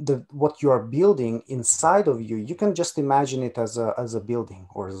what you are building inside of you, you can just imagine it as a building,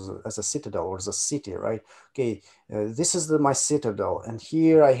 or as a citadel, or as a city, right? Okay, this is my citadel, and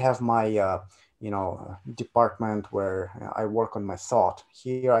here I have my department where I work on my thought.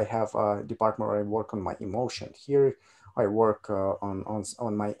 Here I have a department where I work on my emotion. Here I work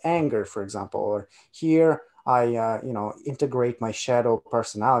on my anger, for example. Or here I integrate my shadow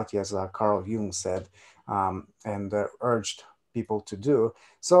personality, as Carl Jung said, and urged people to do.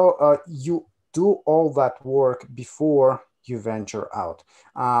 So you do all that work before you venture out.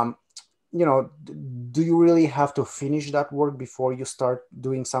 Do you really have to finish that work before you start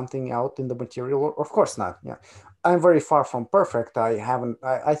doing something out in the material world? Of course not. Yeah, I'm very far from perfect.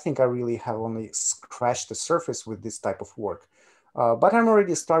 I think I really have only scratched the surface with this type of work. But I'm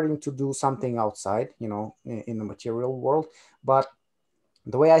already starting to do something outside, in the material world. But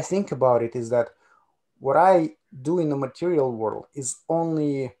the way I think about it is that what I do in the material world is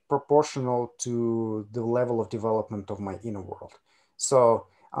only proportional to the level of development of my inner world. So,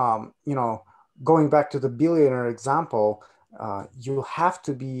 going back to the billionaire example, you have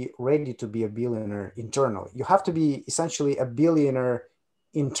to be ready to be a billionaire internally. You have to be essentially a billionaire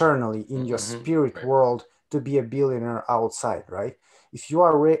internally in your spirit world to be a billionaire outside, right? If you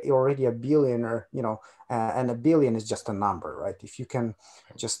are already a billionaire, and a billion is just a number, right? If you can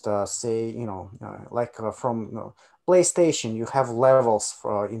just say, from PlayStation, you have levels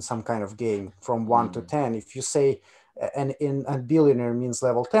in some kind of game from 1 to 10. If you say, and in a billionaire means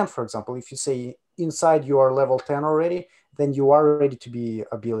level 10, for example, if you say inside you are level 10 already, then you are ready to be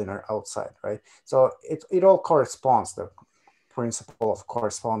a billionaire outside, right? So it all corresponds, the principle of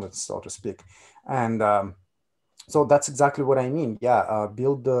correspondence, so to speak. And so that's exactly what I mean. Yeah,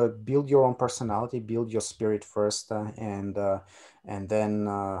 build your own personality, build your spirit first, and then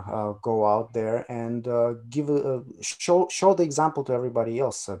go out there and show the example to everybody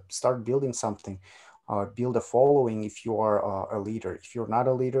else. Start building something. Build a following if you are a leader. If you're not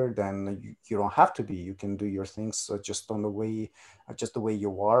a leader, then you don't have to be. You can do your things just the way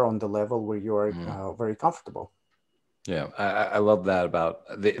you are, on the level where you are very comfortable. Yeah, I love that about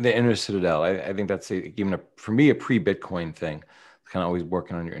the inner citadel. I think that's for me, a pre-Bitcoin thing. It's kind of always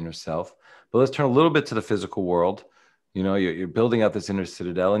working on your inner self. But let's turn a little bit to the physical world. You're building out this inner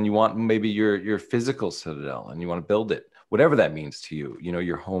citadel, and you want maybe your physical citadel, and you want to build it, whatever that means to you.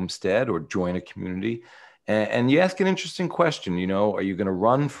 Your homestead, or join a community. And you ask an interesting question. Are you going to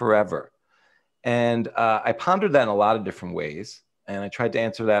run forever? And I pondered that in a lot of different ways, and I tried to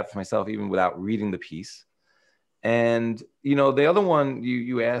answer that for myself, even without reading the piece. And, the other one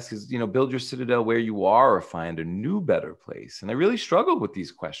you ask is, build your citadel where you are, or find a new, better place. And I really struggled with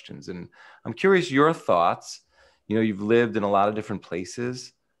these questions. And I'm curious your thoughts. You've lived in a lot of different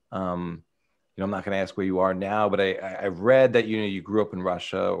places. I'm not going to ask where you are now, but I've read that, you grew up in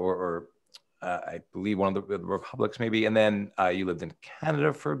Russia, or I believe one of the republics maybe. And then you lived in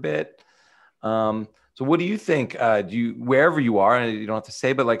Canada for a bit. So what do you think? Wherever you are, and you don't have to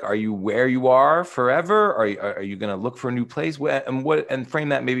say, but are you where you are forever? Are you going to look for a new place? And frame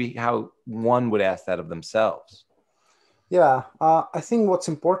that maybe how one would ask that of themselves. Yeah, I think what's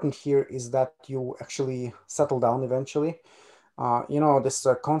important here is that you actually settle down eventually. This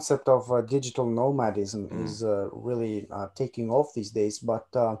concept of digital nomadism is really taking off these days, but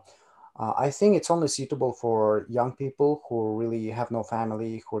I think it's only suitable for young people who really have no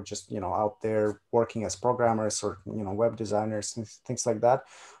family, who are just, out there working as programmers or, web designers and things like that.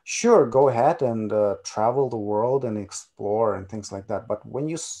 Sure, go ahead and travel the world and explore and things like that. But when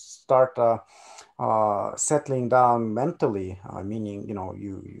you start settling down mentally, meaning,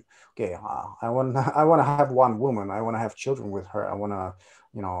 okay, I want to have one woman. I want to have children with her. I want to,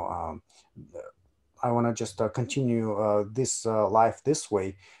 I want to just continue this life this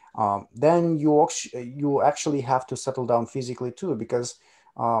way. Then you actually have to settle down physically too, because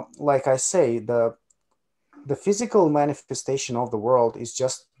like I say, the physical manifestation of the world is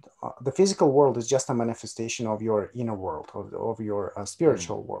just the physical world is just a manifestation of your inner world, of your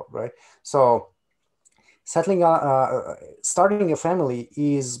spiritual world, right? So starting a family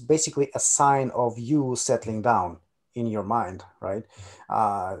is basically a sign of you settling down in your mind, right?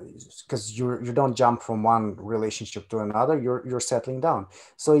 Because you don't jump from one relationship to another. You're settling down.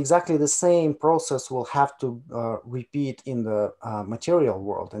 So exactly the same process will have to repeat in the material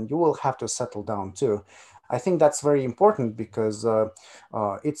world, and you will have to settle down too. I think that's very important because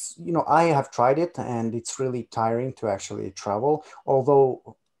it's, I have tried it and it's really tiring to actually travel,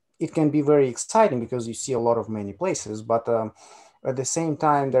 although it can be very exciting because you see a lot of many places, but at the same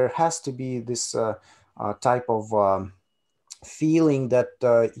time, there has to be this type of feeling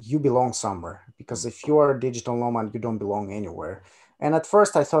that you belong somewhere, because if you are a digital nomad, you don't belong anywhere. And at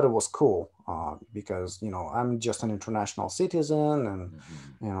first I thought it was cool because I'm just an international citizen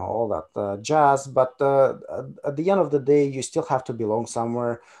and all that jazz, but at the end of the day you still have to belong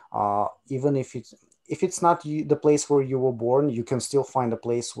somewhere, even if it's not the place where you were born. You can still find a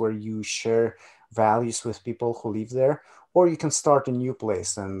place where you share values with people who live there, or you can start a new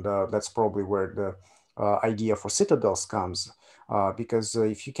place, and that's probably where the idea for citadels comes, because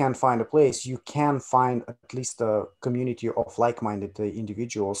if you can't find a place, you can find at least a community of like-minded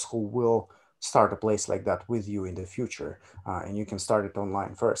individuals who will start a place like that with you in the future, and you can start it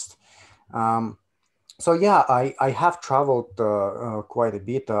online first. So yeah, I have traveled quite a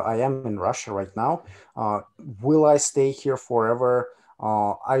bit. I am in Russia right now. Will I stay here forever?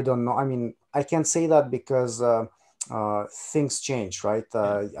 I don't know. I mean, I can't say that because things change, right?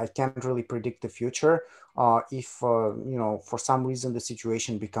 I can't really predict the future. If for some reason the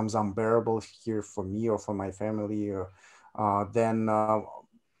situation becomes unbearable here for me or for my family, then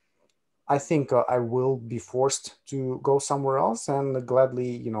I think I will be forced to go somewhere else, and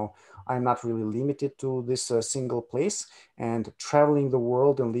gladly, I'm not really limited to this single place. And traveling the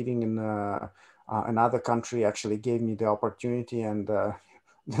world and living in another country actually gave me the opportunity and the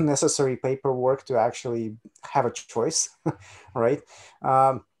necessary paperwork to actually have a choice, right?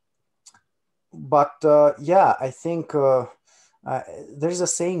 But yeah, I think there's a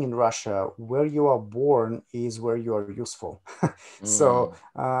saying in Russia: "Where you are born is where you are useful." So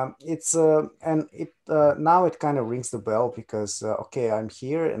it's and it now it kind of rings the bell because okay, I'm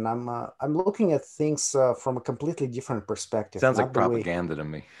here and I'm looking at things from a completely different perspective. Sounds like Not the way. propaganda to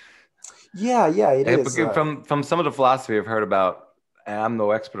me. Yeah, it is. From some of the philosophy I've heard about, and I'm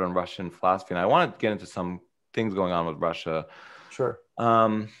no expert on Russian philosophy, and I want to get into some things going on with Russia. Sure.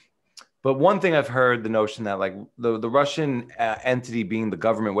 But one thing I've heard, the notion that like the Russian entity being the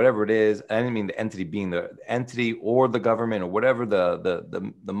government, whatever it is, I didn't mean the entity being the entity or the government or whatever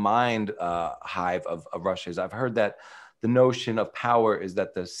the mind hive of Russia is. I've heard that the notion of power is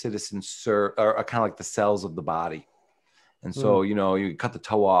that the citizens serve are kind of like the cells of the body. And so, you cut the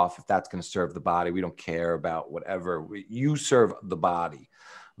toe off if that's going to serve the body. We don't care about whatever. You serve the body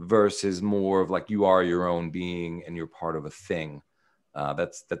versus more of like you are your own being and you're part of a thing.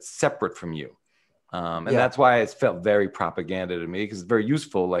 That's separate from you. And that's why it's felt very propaganda to me, because it's very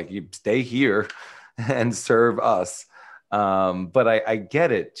useful. Like you stay here and serve us. But I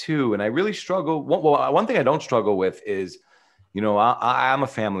get it too. And I really struggle. Well, one thing I don't struggle with is, I'm a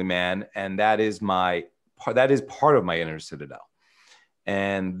family man, and that is part of my inner citadel.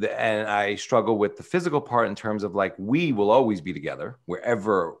 And I struggle with the physical part in terms of like, we will always be together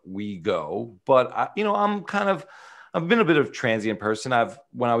wherever we go. But I've been a bit of a transient person.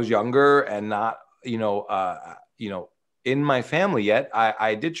 When I was younger and not, in my family yet,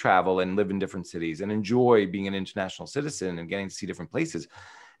 I did travel and live in different cities and enjoy being an international citizen and getting to see different places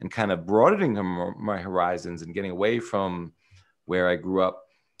and kind of broadening my horizons and getting away from where I grew up.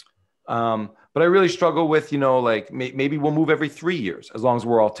 But I really struggle with, like maybe we'll move every 3 years as long as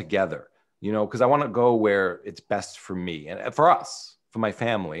we're all together, because I want to go where it's best for me and for us, for my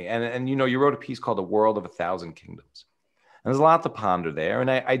family. And you wrote a piece called The World of a Thousand Kingdoms. And there's a lot to ponder there. And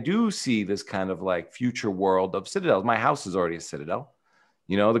I do see this kind of like future world of citadels. My house is already a citadel.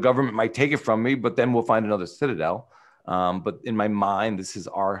 The government might take it from me, but then we'll find another citadel. But in my mind, this is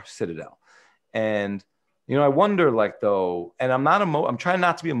our citadel. And, I wonder like though, and I'm trying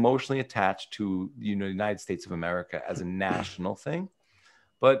not to be emotionally attached to, the United States of America as a national thing.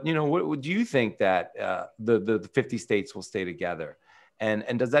 But, what do you think that the 50 states will stay together?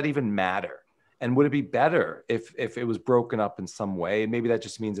 And does that even matter? And would it be better if it was broken up in some way? And maybe that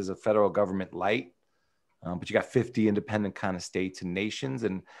just means there's a federal government light, but you got 50 independent kind of states and nations.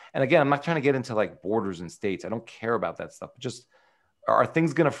 And again, I'm not trying to get into like borders and states. I don't care about that stuff. But just, are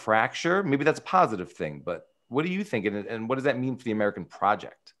things going to fracture? Maybe that's a positive thing. But what do you think? And what does that mean for the American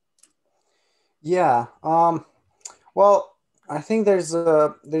project? Yeah. Well, I think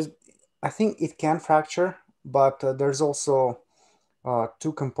I think it can fracture, but there's also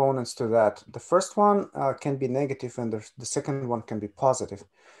two components to that. The first one can be negative, and the second one can be positive.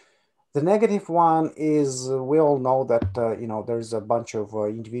 The negative one is we all know that there's a bunch of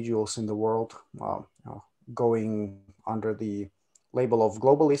individuals in the world going under the label of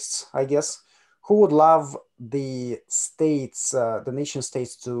globalists, I guess, who would love the states, the nation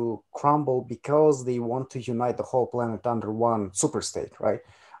states, to crumble because they want to unite the whole planet under one superstate, right?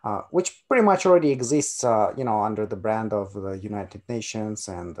 Which pretty much already exists, under the brand of the United Nations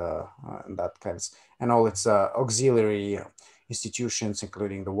and that kind of, and all its auxiliary institutions,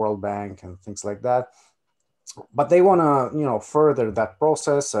 including the World Bank and things like that. But they want to, further that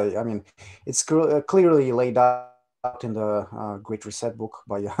process. I mean, it's clearly laid out in the Great Reset book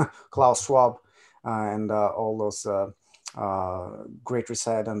by Klaus Schwab and all those Great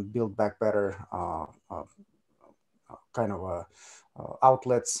Reset and Build Back Better kind of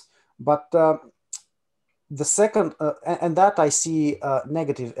outlets. But the second, and that I see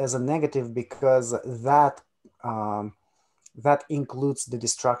negative as a negative because that that includes the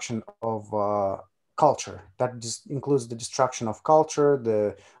destruction of culture. That just includes the destruction of culture,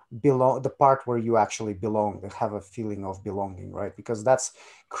 the part where you actually belong, that have a feeling of belonging, right? Because that's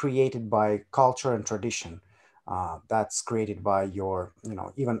created by culture and tradition. That's created by your,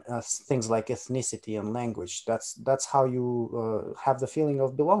 even things like ethnicity and language. That's how you have the feeling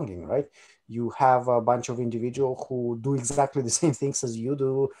of belonging, right? You have a bunch of individuals who do exactly the same things as you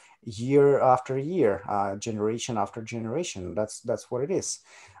do, year after year, generation after generation. That's what it is.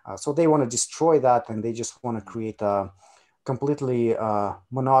 So they want to destroy that, and they just want to create a completely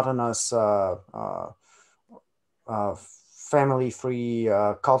monotonous, family-free,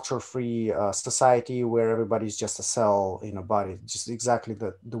 culture-free society where everybody's just a cell in a body, just exactly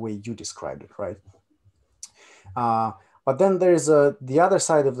the way you described it, right? But then there's the other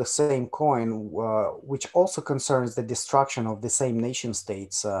side of the same coin, which also concerns the destruction of the same nation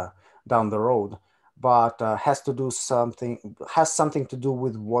states down the road, but has something to do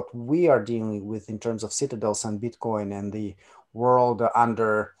with what we are dealing with in terms of citadels and Bitcoin and the world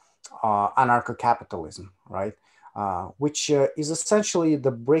under anarcho-capitalism, right? Which is essentially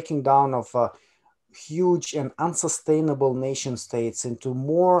the breaking down of huge and unsustainable nation states into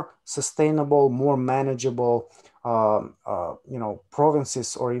more sustainable, more manageable,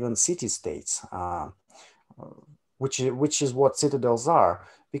 provinces or even city states, which is what citadels are.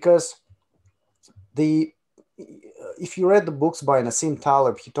 Because if you read the books by Nassim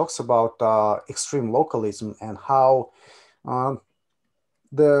Taleb, he talks about extreme localism and how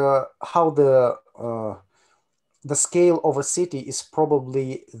the scale of a city is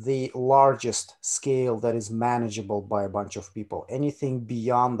probably the largest scale that is manageable by a bunch of people. Anything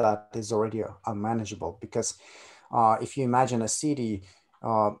beyond that is already unmanageable, because if you imagine a city,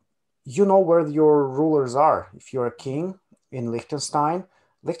 where your rulers are. If you're a king in Liechtenstein,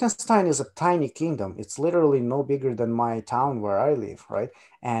 Liechtenstein is a tiny kingdom. It's literally no bigger than my town where I live, right?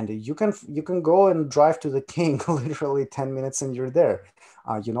 And you can go and drive to the king literally 10 minutes and you're there.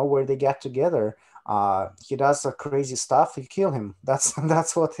 Where they get together. He does crazy stuff, you kill him. That's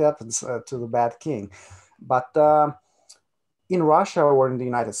what happens to the bad king. But in Russia or in the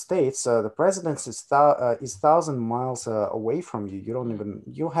United States, the president is 1,000 miles away from you.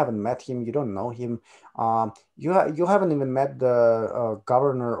 You haven't met him. You don't know him. You haven't even met the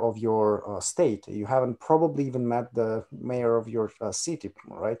governor of your state. You haven't probably even met the mayor of your city,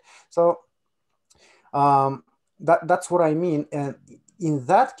 right? So that's what I mean. And in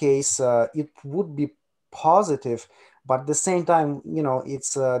that case, it would be positive, but at the same time,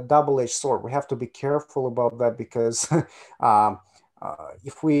 it's a double-edged sword. We have to be careful about that, because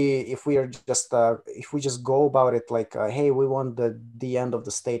if we just go about it like, hey, we want the end of the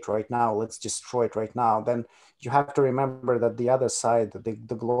state right now, let's destroy it right now, then you have to remember that the other side, the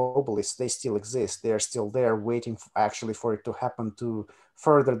globalists, they still exist. They are still there waiting actually for it to happen to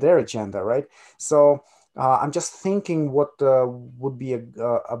further their agenda, right? So I'm just thinking what would be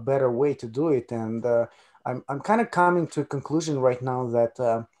a better way to do it. And I'm kind of coming to a conclusion right now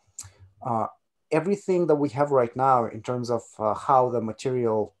that everything that we have right now in terms of how the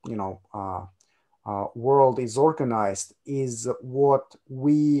material, world is organized is what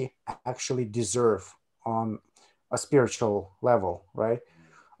we actually deserve on a spiritual level, right?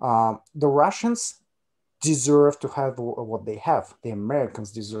 The Russians deserve to have what they have. The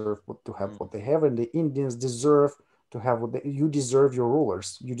Americans deserve to have what they have, and the Indians deserve to have you deserve your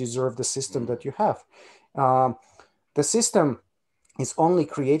rulers. You deserve the system that you have. The system is only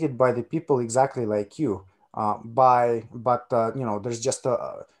created by the people exactly like you. There's just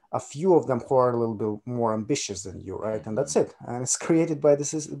a few of them who are a little bit more ambitious than you, right? And that's it. And it's created by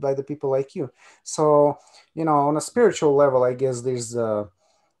the people like you. So, on a spiritual level, I guess there's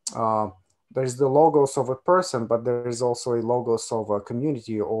there's the logos of a person, but there is also a logos of a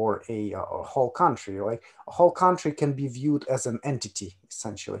community or a whole country. Like a whole country can be viewed as an entity,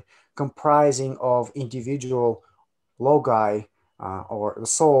 essentially, comprising of individual logi or the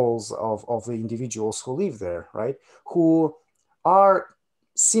souls of the individuals who live there, right? Who are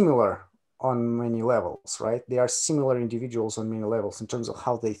similar on many levels, right? They are similar individuals on many levels in terms of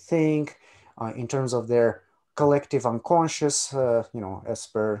how they think, in terms of their collective unconscious, as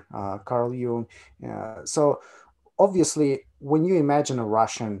per Carl Jung. So obviously, when you imagine a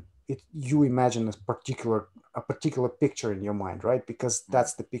Russian, you imagine a particular picture in your mind, right? Because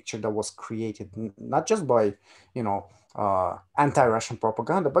that's the picture that was created not just by, anti-Russian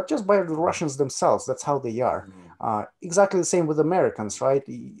propaganda, but just by the Russians themselves. That's how they are. Exactly the same with Americans, right?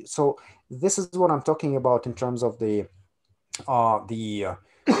 So this is what I'm talking about in terms of the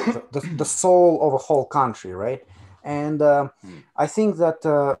soul of a whole country, right? And I think that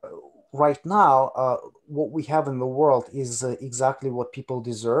right now, what we have in the world is exactly what people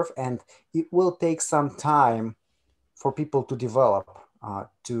deserve, and it will take some time for people to develop,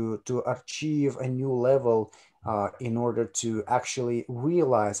 to achieve a new level in order to actually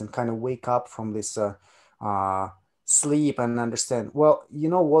realize and kind of wake up from this uh, sleep and understand. Well, you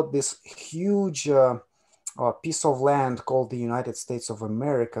know what? This huge piece of land called the United States of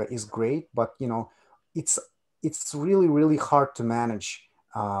America is great, but it's it's really hard to manage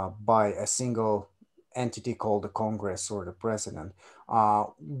by a single entity called the Congress or the president.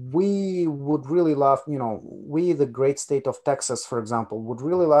 We would really love, we, the great state of Texas, for example, would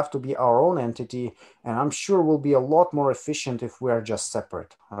really love to be our own entity, and I'm sure we'll be a lot more efficient if we are just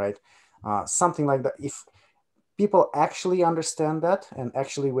separate, right? Something like that. If people actually understand that and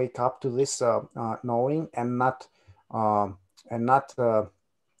actually wake up to this knowing and not uh,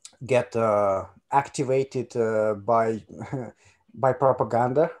 get activated by by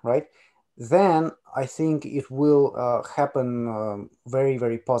propaganda, right? Then I think it will happen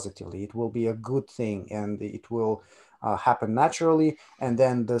very positively. It will be a good thing, and it will happen naturally. And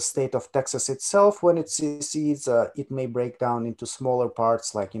then the state of Texas itself, when it secedes, it may break down into smaller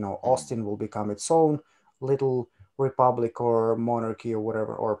parts, like Austin will become its own little republic or monarchy or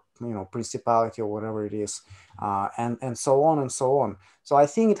whatever, or principality or whatever it is, and so on and so on. So I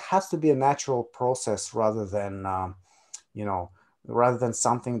think it has to be a natural process rather than you know rather than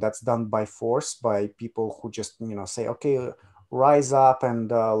something that's done by force by people who just say, okay, rise up and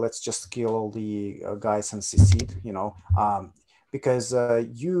let's just kill all the guys and secede, because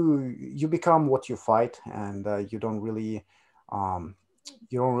you become what you fight, and um, you don't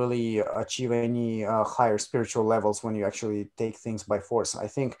really achieve any higher spiritual levels when you actually take things by force. I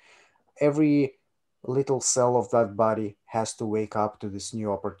think every little cell of that body has to wake up to this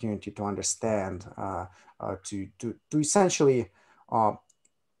new opportunity to understand, to essentially uh,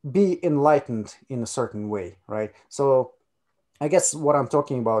 be enlightened in a certain way, right? So I guess what I'm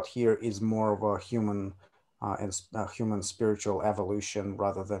talking about here is more of a human and human spiritual evolution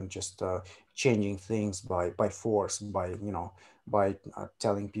rather than just changing things by force, by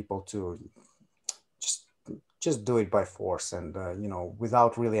telling people to just just do it by force, and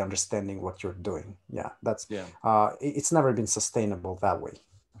without really understanding what you're doing. Yeah, that's Yeah. it's never been sustainable that way.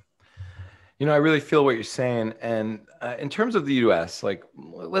 I really feel what you're saying. And in terms of the U.S., like,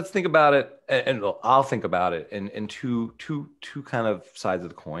 let's think about it, and I'll think about it in two kind of sides of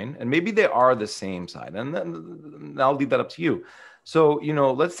the coin, and maybe they are the same side, and then I'll leave that up to you. So,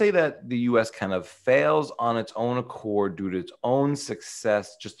 let's say that the U.S. kind of fails on its own accord due to its own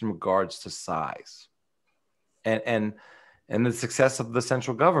success, just in regards to size, and and the success of the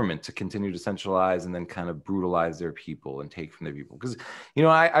central government to continue to centralize and then kind of brutalize their people and take from their people. Because,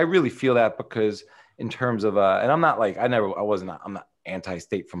 I really feel that, because in terms of, and I'm not like, I'm not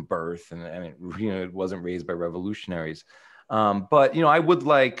anti-state from birth, and it wasn't raised by revolutionaries. But, I would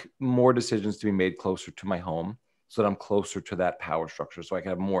like more decisions to be made closer to my home so that I'm closer to that power structure so I can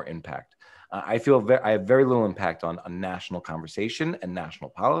have more impact. I feel I have very little impact on national conversation and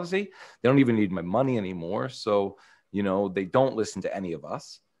national policy. They don't even need my money anymore. So, they don't listen to any of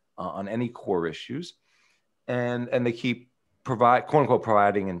us on any core issues, and they keep quote unquote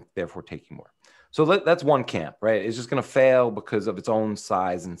providing and therefore taking more. So that's one camp, right? It's just going to fail because of its own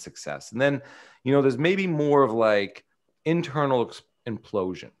size and success. And then, there's maybe more of like internal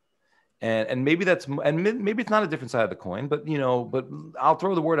implosion. And maybe maybe it's not a different side of the coin, but I'll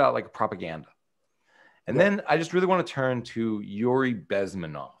throw the word out like propaganda. And then I just really want to turn to Yuri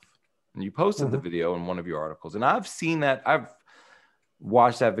Bezmenov. And you posted the video in one of your articles, and I've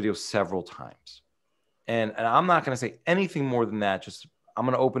watched that video several times. And I'm not going to say anything more than that. Just, I'm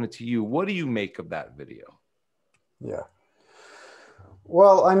going to open it to you. What do you make of that video? Yeah.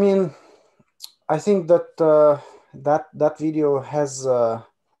 Well, I mean, I think that that video has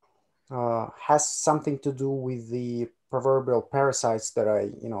something to do with the proverbial parasites that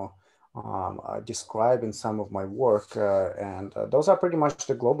I describe in some of my work, and those are pretty much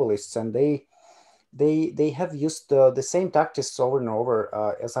the globalists, and they have used the same tactics over and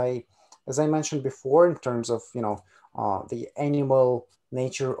over, as I mentioned before, in terms of the animal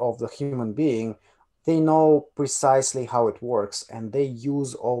nature of the human being. They know precisely how it works, and they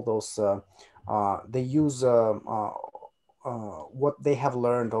use all those. They use what they have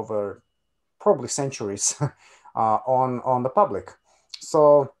learned over probably centuries on the public.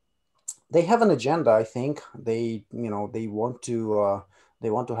 So they have an agenda. I think they want to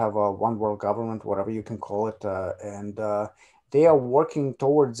have a one world government, whatever you can call it, and they are working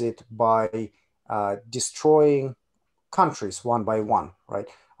towards it by destroying countries one by one, right?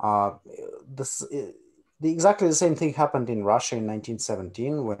 This exactly the same thing happened in Russia in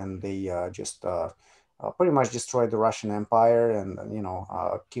 1917 when they just pretty much destroyed the Russian Empire and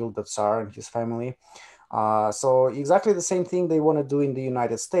killed the Tsar and his family. So exactly the same thing they want to do in the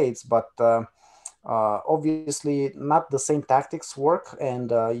United States, but obviously not the same tactics work,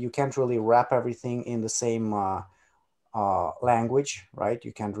 and you can't really wrap everything in the same language, right?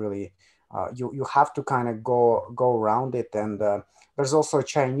 You can't really you have to kind of go around it. And there's also a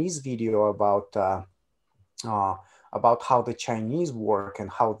Chinese video uh, about how the Chinese work and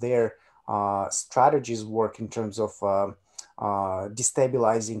how their strategies work in terms of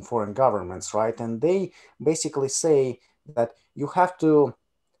destabilizing foreign governments, right? And they basically say that you have to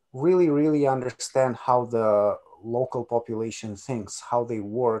really understand how the local population thinks, how they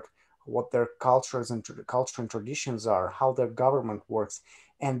work, what their culture and traditions are, how their government works,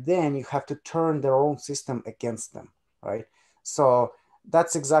 and then you have to turn their own system against them, right? So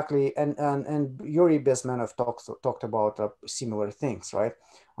that's exactly, and Yuri Bezmenov talked about similar things, right?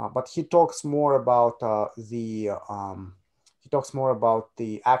 But he talks more about he talks more about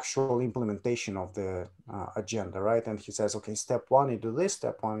the actual implementation of the agenda, right? And he says, okay, step one, you do this,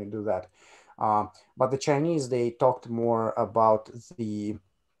 step one, you do that. But the Chinese, they talked more about the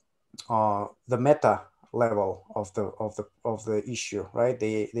meta level of the issue, right?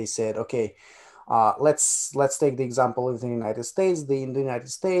 They said, okay, let's take the example of the United States. In the United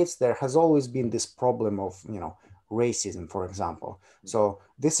States, there has always been this problem of racism, for example. So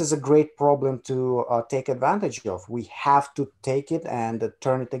this is a great problem to take advantage of. We have to take it and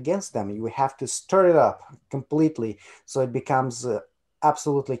turn it against them. We have to stir it up completely so it becomes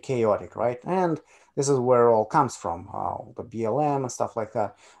absolutely chaotic, right? And this is where it all comes from, the BLM and stuff like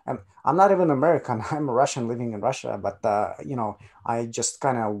that. And I'm not even American. I'm a Russian living in Russia, but I just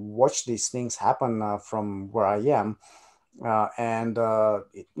kind of watch these things happen from where I am, and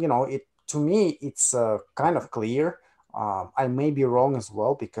it to me it's kind of clear. I may be wrong as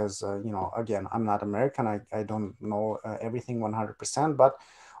well because again, I'm not American. I don't know everything 100%, but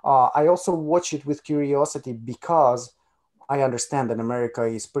I also watch it with curiosity because I understand that America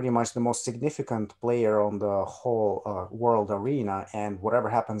is pretty much the most significant player on the whole world arena, and whatever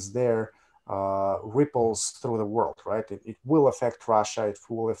happens there ripples through the world, right? It will affect Russia, it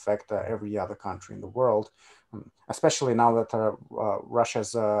will affect every other country in the world, especially now that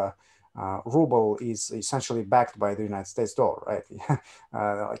Russia's ruble is essentially backed by the United States dollar, right?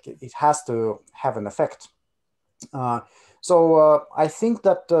 Like it has to have an effect. So I think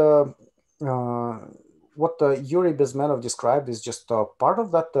that what Yuri Bezmenov described is just part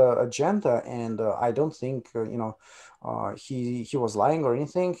of that agenda, and I don't think he was lying or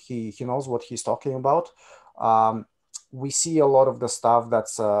anything. He knows what he's talking about. We see a lot of the stuff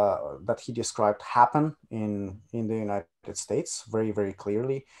that he described happen in the United States very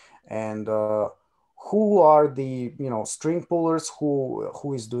clearly, and who are the string pullers,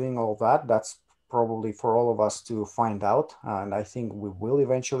 who is doing all that? That's probably for all of us to find out, and I think we will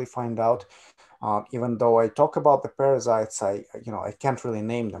eventually find out. Even though I talk about the parasites, I can't really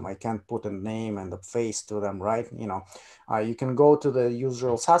name them. I can't put a name and a face to them, right? You can go to the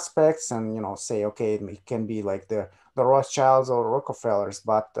usual suspects and say, okay, it can be like the Rothschilds or Rockefellers,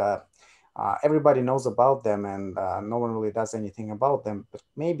 but everybody knows about them, and no one really does anything about them. But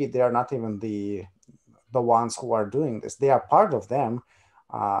maybe they are not even the ones who are doing this. They are part of them,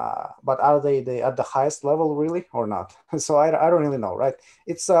 but are they at the highest level really or not? So I don't really know, right?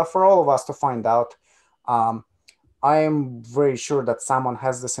 It's for all of us to find out. I am very sure that someone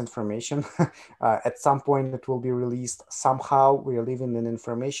has this information. At some point it will be released somehow. We are living in an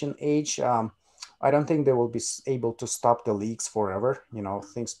information age. I don't think they will be able to stop the leaks forever.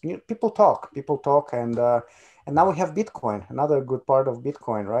 People talk, and now we have Bitcoin, another good part of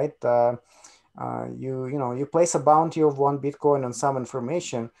Bitcoin, right? You place a bounty of 1 Bitcoin on some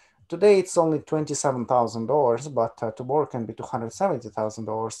information. today it's only $27,000, but tomorrow can be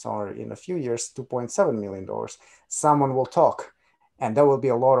 $270,000, or in a few years, $2.7 million. Someone will talk, and there will be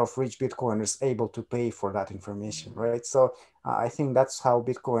a lot of rich Bitcoiners able to pay for that information, right? So I think that's how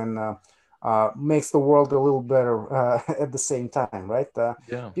Bitcoin makes the world a little better at the same time, right?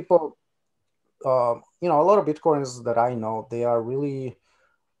 Yeah. People, a lot of Bitcoiners that I know, they are really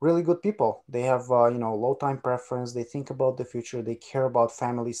good people. They have low time preference. They think about the future. They care about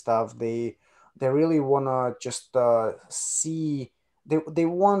family stuff. They really want to just see. They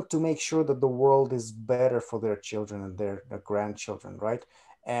want to make sure that the world is better for their children and their grandchildren, right?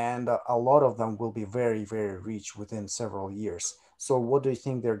 And a lot of them will be very, very rich within several years. So what do you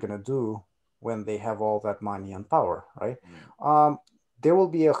think they're gonna do when they have all that money and power, right? There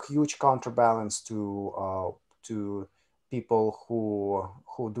will be a huge counterbalance to people who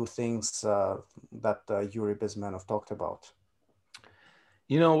do things that Yuri Bezmenov talked about.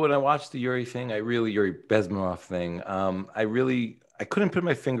 You know, when I watched the Yuri Bezmenov thing, I couldn't put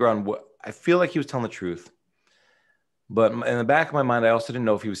my finger on what I feel like he was telling the truth. But in the back of my mind, I also didn't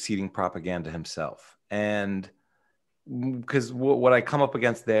know if he was seeding propaganda himself. And because what I come up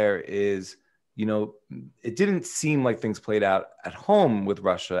against there is, it didn't seem like things played out at home with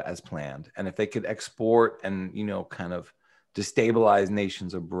Russia as planned. And if they could export and, kind of destabilize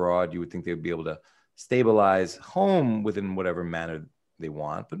nations abroad, you would think they would be able to stabilize home within whatever manner they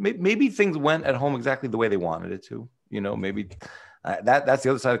want. But maybe things went at home exactly the way they wanted it to. Maybe that's the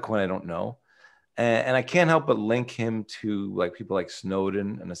other side of the coin. I don't know. And I can't help but link him to like people like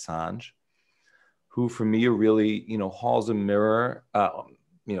Snowden and Assange, who for me are really, hall of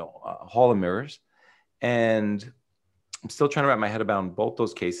mirrors. And I'm still trying to wrap my head around both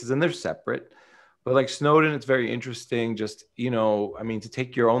those cases, and they're separate. But like Snowden, it's very interesting. Just, to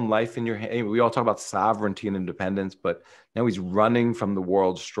take your own life in your hand. We all talk about sovereignty and independence, but now he's running from the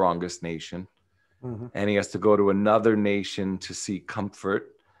world's strongest nation. Mm-hmm. And he has to go to another nation to seek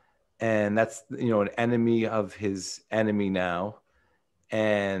comfort. And that's, an enemy of his enemy now.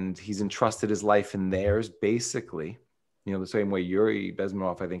 And he's entrusted his life in theirs, basically. The same way Yuri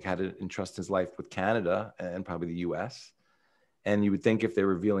Bezmenov, I think, had to entrust his life with Canada and probably the US. And you would think if they're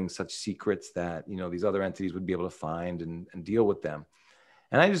revealing such secrets that, these other entities would be able to find and deal with them.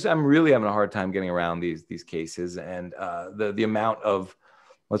 And I'm really having a hard time getting around these cases and the amount of,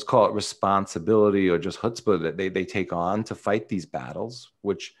 let's call it responsibility or just chutzpah that they take on to fight these battles,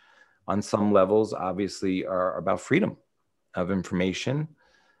 which on some levels obviously are about freedom of information.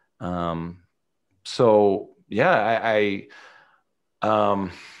 So yeah,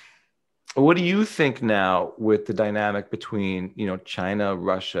 what do you think now with the dynamic between, China,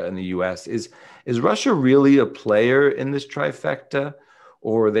 Russia, and the US? Is Russia really a player in this trifecta,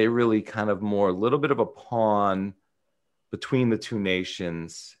 or are they really kind of more a little bit of a pawn between the two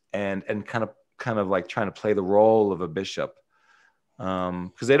nations and kind of like trying to play the role of a bishop?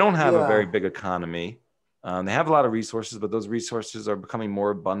 Because they don't have a very big economy. They have a lot of resources, but those resources are becoming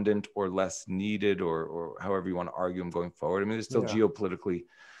more abundant or less needed, or however you want to argue them going forward. I mean, they're still geopolitically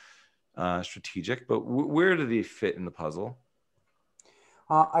strategic, but where do they fit in the puzzle?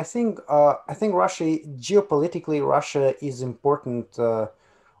 I think Russia, geopolitically, Russia is important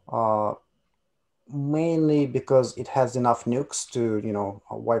mainly because it has enough nukes to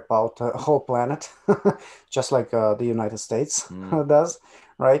wipe out a whole planet, just like the United States does,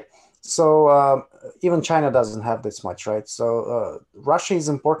 right? So even China doesn't have this much, right? So Russia is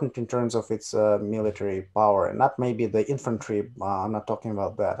important in terms of its military power, and not maybe the infantry. I'm not talking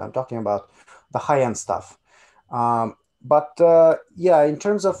about that. I'm talking about the high-end stuff. But in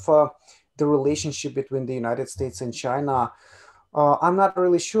terms of the relationship between the United States and China, I'm not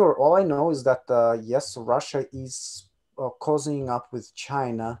really sure. All I know is that yes, Russia is cozying up with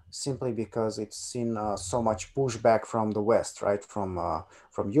China simply because it's seen so much pushback from the West, right? From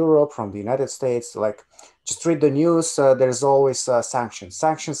Europe, from the United States. Like, just read the news. There's always sanctions.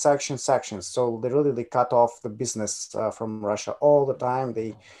 So they cut off the business from Russia all the time.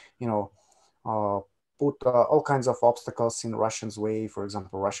 They, put all kinds of obstacles in Russians' way. For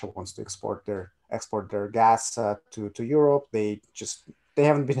example, Russia wants to export their gas to Europe. They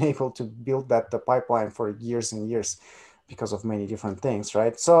haven't been able to build that pipeline for years and years because of many different things,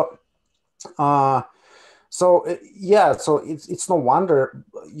 right? So it's no wonder.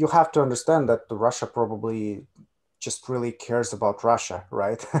 You have to understand that Russia probably just really cares about Russia,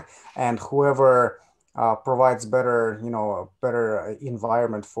 right? And whoever provides better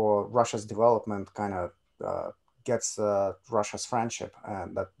environment for Russia's development kind of gets Russia's friendship,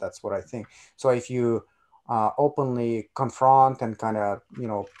 and that's what I think. So if you openly confront and kind of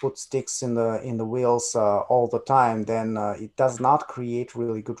put sticks in the wheels all the time, then it does not create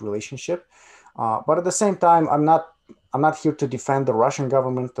really good relationship. But at the same time, I'm not here to defend the Russian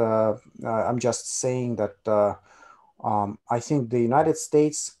government. I'm just saying that I think the United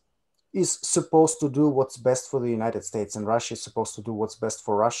States is supposed to do what's best for the United States, and Russia is supposed to do what's best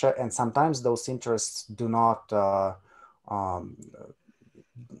for Russia. And sometimes those interests do not um,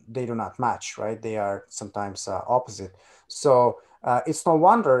 they do not match, right? They are sometimes opposite. So it's no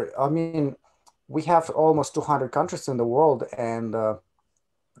wonder. I mean, we have almost 200 countries in the world, and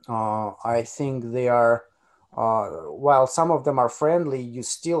I think they are, while some of them are friendly, you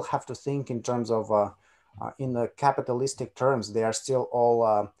still have to think in terms of, in the capitalistic terms, they are still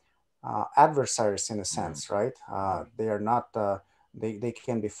all adversaries in a sense, right? They are not, they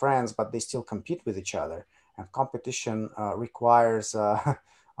can be friends, but they still compete with each other. And competition requires all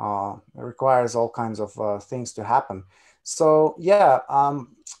kinds of things to happen. So yeah,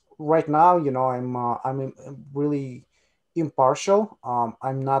 right now, I'm really impartial.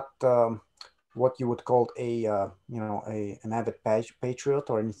 I'm not what you would call an avid patriot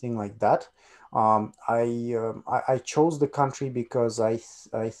or anything like that. I chose the country because I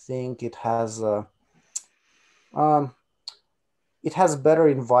think um, it has better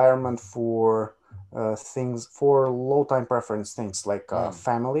environment for things, for low time preference things like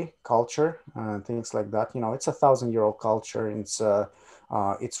family culture and things like that. It's 1,000-year-old culture, and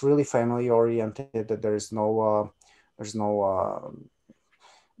it's really family oriented. There's no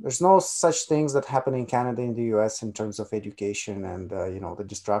there's no such things that happen in Canada, in the US, in terms of education and the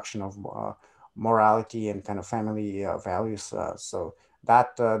destruction of morality and kind of family values. So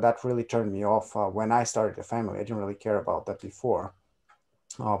that really turned me off when I started a family. I didn't really care about that before,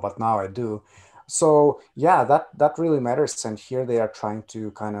 but now I do. So yeah, that really matters. And here they are trying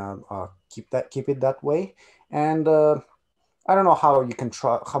to kind of keep it that way. And I don't know how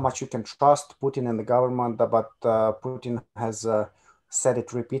much you can trust Putin and the government, but Putin has said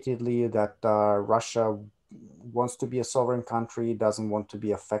it repeatedly that Russia wants to be a sovereign country, doesn't want to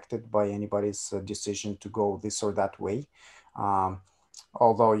be affected by anybody's decision to go this or that way. Um,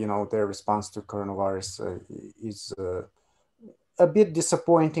 Although their response to coronavirus is a bit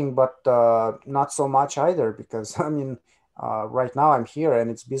disappointing, but not so much either, because I mean, right now I'm here and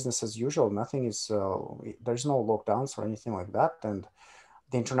it's business as usual. Nothing is, there's no lockdowns or anything like that. And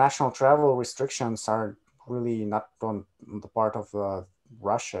the international travel restrictions are really not on the part of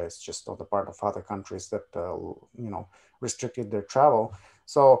Russia. It's just on the part of other countries that, restricted their travel.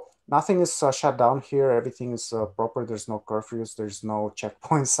 So nothing is shut down here. Everything is proper. There's no curfews. There's no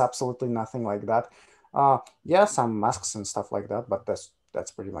checkpoints. Absolutely nothing like that. Yeah, some masks and stuff like that, but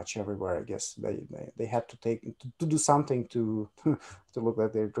that's pretty much everywhere. I guess they had to to do something to to look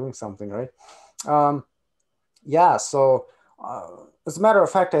like they're doing something, right? Yeah. So as a matter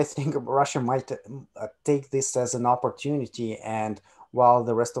of fact, I think Russia might take this as an opportunity, and while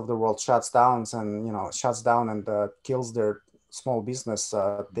the rest of the world shuts down and kills their small business,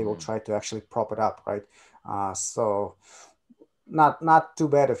 they will try to actually prop it up, right? So not too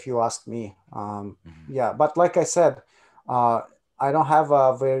bad if you ask me. Yeah, but like I said, I don't have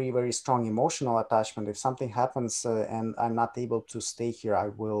a very very strong emotional attachment. If something happens and I'm not able to stay here, I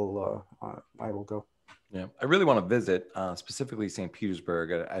will go. Yeah, I really want to visit, specifically St.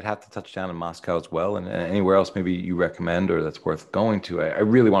 Petersburg. I'd have to touch down in Moscow as well, and anywhere else maybe you recommend or that's worth going to. I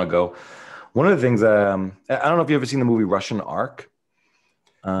really want to go. One of the things, I don't know if you've ever seen the movie Russian Ark.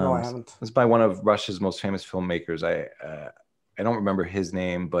 No, I haven't. It's by one of Russia's most famous filmmakers. I don't remember his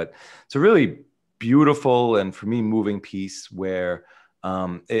name, but it's a really beautiful and, for me, moving piece where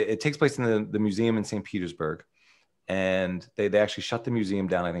it takes place in the museum in St. Petersburg. And they actually shut the museum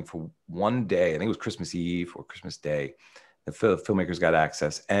down, I think, for one day. I think it was Christmas Eve or Christmas Day. The filmmakers got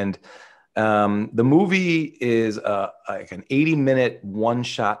access. And the movie is like an 80-minute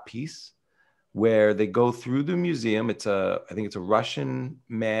one-shot piece where they go through the museum. I think it's a Russian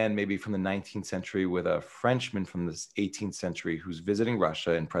man, maybe from the 19th century, with a Frenchman from the 18th century who's visiting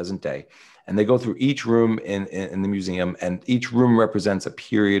Russia in present day. And they go through each room in the museum, and each room represents a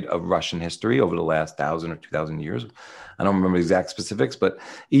period of Russian history over the last 1,000 or 2,000 years. I don't remember the exact specifics, but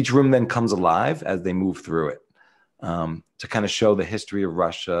each room then comes alive as they move through it, to kind of show the history of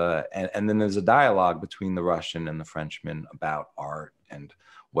Russia. And then there's a dialogue between the Russian and the Frenchman about art and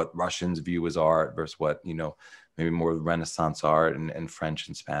what Russians view as art versus what, maybe more Renaissance art and French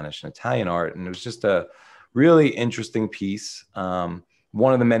and Spanish and Italian art. And it was just a really interesting piece.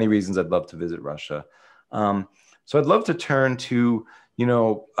 One of the many reasons I'd love to visit Russia. So I'd love to turn to,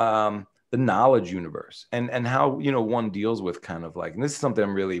 the knowledge universe and how, you know, one deals with kind of like, and this is something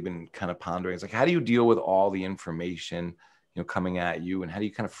I'm really been kind of pondering. It's like, how do you deal with all the information, you know, coming at you, and how do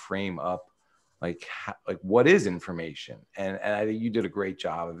you kind of frame up like, like what is information? And I think you did a great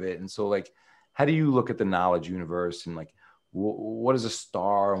job of it. And so like, how do you look at the knowledge universe, and like, what is a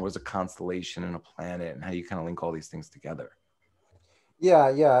star and what is a constellation and a planet, and how do you kind of link all these things together?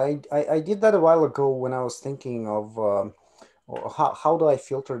 I did that a while ago when I was thinking of how do I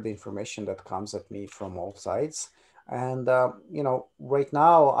filter the information that comes at me from all sides. And you know, right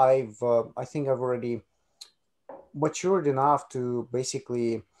now I think I've already matured enough to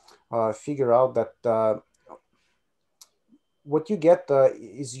basically figure out that what you get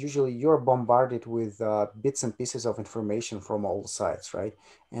is usually you're bombarded with bits and pieces of information from all sides, right?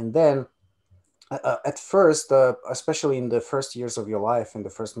 And then at first, especially in the first years of your life, in the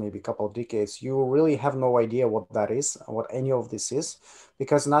first maybe couple of decades, you really have no idea what that is, what any of this is,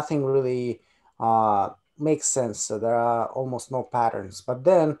 because nothing really makes sense. So there are almost no patterns. But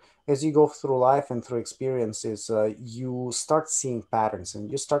then, as you go through life and through experiences, you start seeing patterns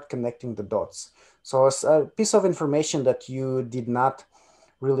and you start connecting the dots. So it's a piece of information that you did not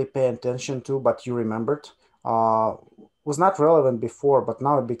really pay attention to, but you remembered. Was not relevant before, but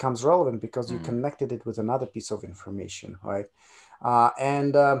now it becomes relevant because you connected it with another piece of information, right?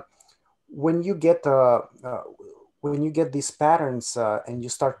 And when you get these patterns and you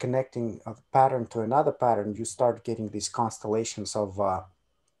start connecting a pattern to another pattern, you start getting these constellations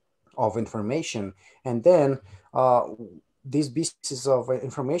of information, and then these pieces of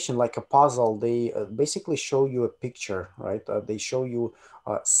information, like a puzzle, they basically show you a picture, right? They show you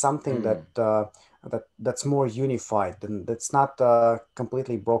something that's more unified, and that's not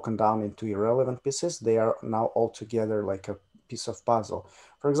completely broken down into irrelevant pieces. They are now all together like a piece of puzzle.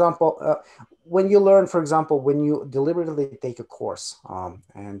 For example, when you learn, for example, when you deliberately take a course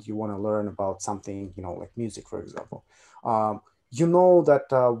and you want to learn about something, you know, like music, for example, you know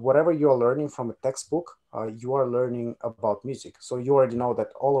that whatever you are learning from a textbook, you are learning about music. So you already know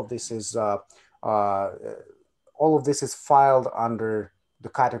that all of this is filed under the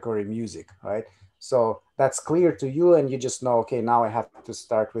category music, right? So that's clear to you, and you just know, okay, now I have to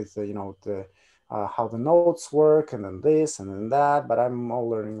start with you know, the how the notes work, and then this and then that. But I'm all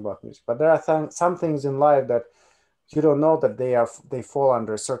learning about music. But there are some things in life that you don't know that they fall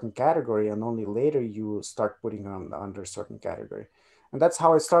under a certain category, and only later you start putting them under a certain category. And that's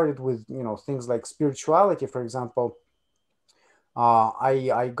how I started with, you know, things like spirituality, for example.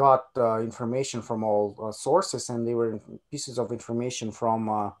 I got information from all sources, and they were pieces of information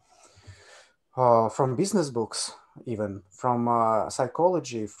from business books, even from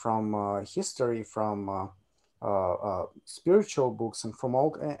psychology, from history, from spiritual books, and from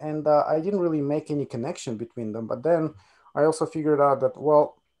all. And I didn't really make any connection between them. But then I also figured out that,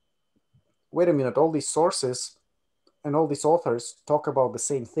 well, wait a minute, all these sources and all these authors talk about the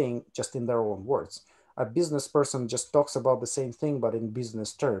same thing, just in their own words. A business person just talks about the same thing, but in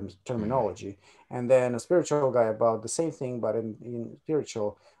business terminology. And then a spiritual guy about the same thing, but in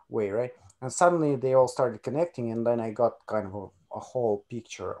spiritual way, right? And suddenly they all started connecting, and then I got kind of a whole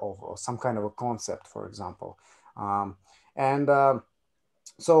picture of some kind of a concept, for example. And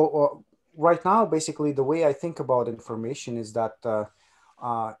so right now, basically, the way I think about information is that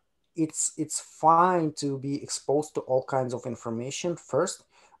it's fine to be exposed to all kinds of information first,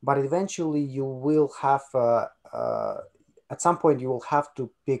 but eventually you will have at some point you will have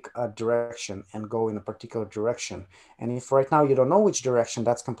to pick a direction and go in a particular direction. And if right now you don't know which direction,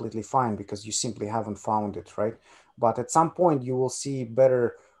 that's completely fine, because you simply haven't found it, right? But at some point you will see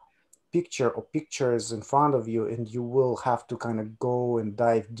better picture or pictures in front of you, and you will have to kind of go and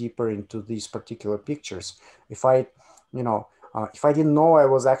dive deeper into these particular pictures. If I, you know, if I didn't know I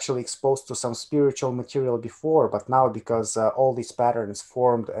was actually exposed to some spiritual material before, but now because all these patterns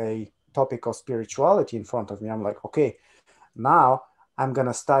formed a topic of spirituality in front of me, I'm like, okay, now I'm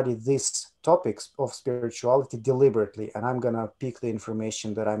gonna study these topics of spirituality deliberately, and I'm gonna pick the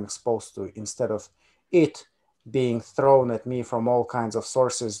information that I'm exposed to, instead of it being thrown at me from all kinds of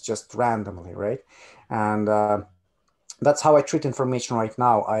sources just randomly, right? And that's how I treat information right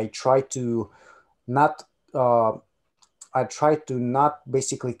now. Not uh, I try to not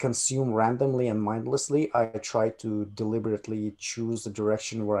basically consume randomly and mindlessly. I try to deliberately choose the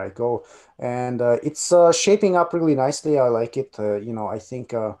direction where I go, and it's shaping up really nicely. I like it. You know, I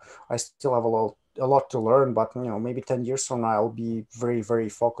think I still have a lot to learn, but you know, maybe 10 years from now, I'll be very, very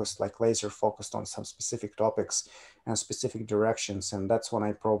focused, like laser focused on some specific topics and specific directions, and that's when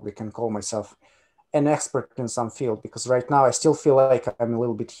I probably can call myself an expert in some field, because right now I still feel like I'm a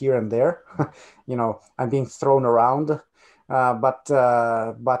little bit here and there. You know, I'm being thrown around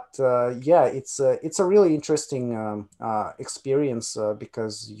Yeah, it's a really interesting experience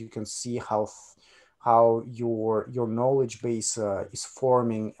because you can see how your knowledge base is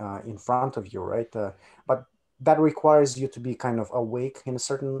forming in front of you, right? But that requires you to be kind of awake in a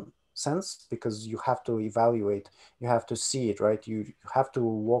certain sense, because you have to evaluate, you have to see it, right? You have to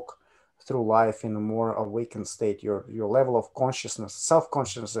walk through life in a more awakened state. Your level of consciousness,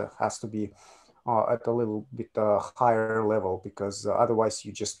 self-consciousness, has to be at a little bit higher level, because otherwise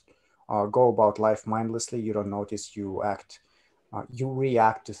you just go about life mindlessly. You don't notice, you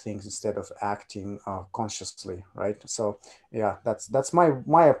react to things instead of acting consciously, right? So yeah, that's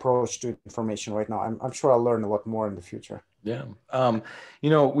my approach to information right now. I'm sure I'll learn a lot more in the future. Yeah.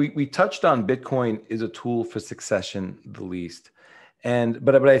 We touched on Bitcoin is a tool for succession, the least.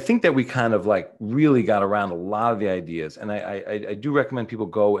 But I think that we kind of like really got around a lot of the ideas. And I do recommend people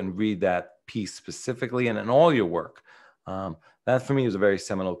go and read that piece specifically and in all your work. That for me is a very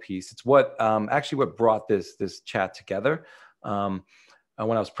seminal piece. It's what actually what brought this chat together. When I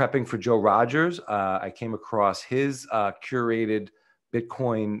was prepping for Joe Rogers, I came across his curated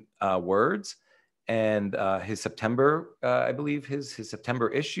Bitcoin words. And his September, I believe his September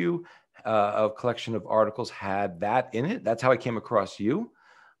issue of collection of articles had that in it. That's how I came across you,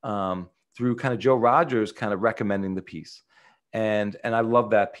 through kind of Joe Rogers kind of recommending the piece. And I love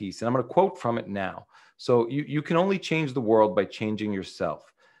that piece. And I'm going to quote from it now. So you can only change the world by changing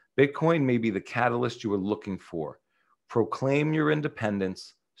yourself. Bitcoin may be the catalyst you are looking for. Proclaim your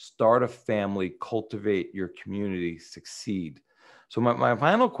independence, start a family, cultivate your community, succeed. So my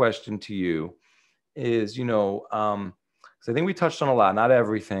final question to you is, because I think we touched on a lot, not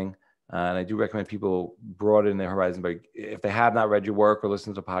everything. And I do recommend people broaden their horizon, but if they have not read your work or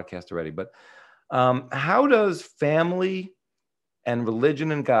listened to the podcast already. But how does family and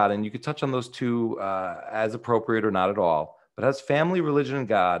religion and God, and you could touch on those two as appropriate or not at all, but has family, religion, and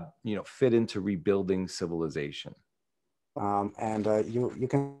God, fit into rebuilding civilization? You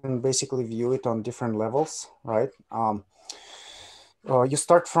can basically view it on different levels, right? You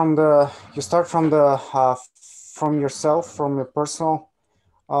start from yourself, from your personal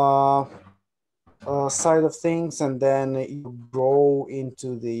side of things, and then you grow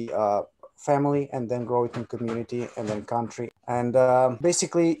into the family, and then grow it in community, and then country. And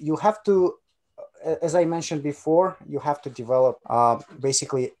basically, you have to, as I mentioned before, you have to develop,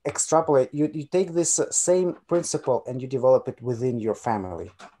 basically extrapolate. You take this same principle and you develop it within your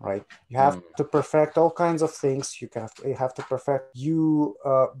family, right? You have to perfect all kinds of things. You have to perfect. You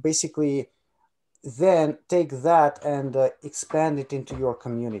basically then take that and expand it into your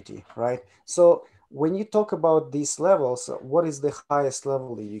community, right? So when you talk about these levels, what is the highest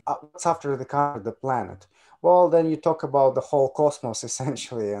level? What's after the planet? Well, then you talk about the whole cosmos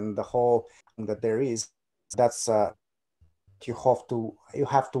essentially, and the whole that there is. That's you have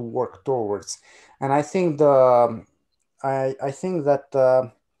to work towards. And I think I think that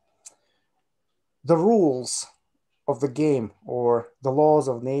the rules of the game or the laws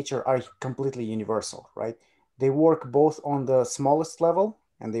of nature are completely universal, right? They work both on the smallest level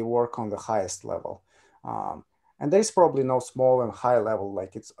and they work on the highest level. And there's probably no small and high level,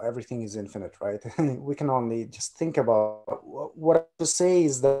 like everything is infinite, right? We can only just think about what I have to say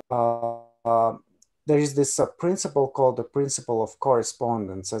is that there is this principle called the principle of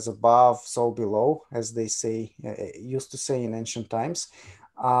correspondence, as above, so below, as they say, used to say in ancient times.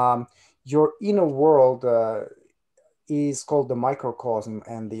 Your inner world is called the microcosm,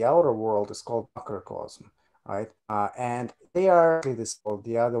 and the outer world is called macrocosm, right? And they are this.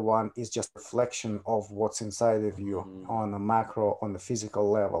 The other one is just a reflection of what's inside of you on a macro, on the physical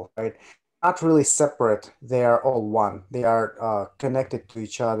level, right? Not really separate. They are all one. They are connected to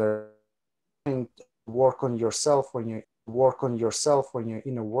each other. And work on yourself when you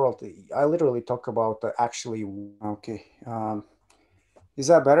in a world. I literally talk about actually. Okay. Is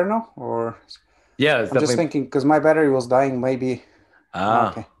that better now, or? Yeah, I'm just thinking because my battery was dying. Maybe.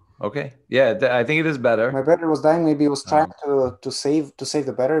 Okay. Yeah, I think it is better. My battery was dying. Maybe it was trying to save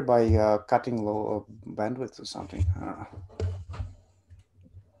the battery by cutting low bandwidth or something.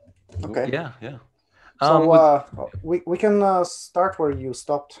 Okay. Yeah. So we can start where you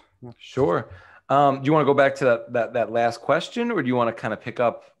stopped. Sure. Do you want to go back to that last question, or do you want to kind of pick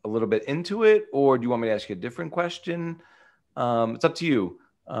up a little bit into it, or do you want me to ask you a different question? It's up to you.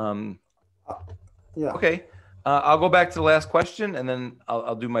 Yeah. Okay. I'll go back to the last question, and then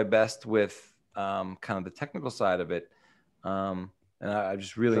I'll do my best with kind of the technical side of it. And I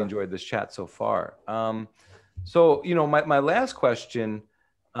just really enjoyed this chat so far. So, my last question,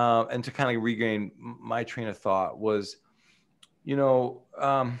 and to kind of regain my train of thought was,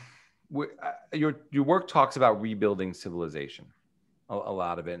 your work talks about rebuilding civilization, a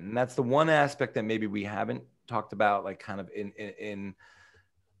lot of it, and that's the one aspect that maybe we haven't talked about, like kind of in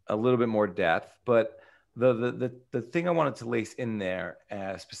a little bit more depth. But the thing I wanted to lace in there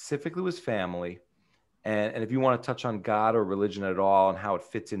specifically was family, and if you want to touch on God or religion at all and how it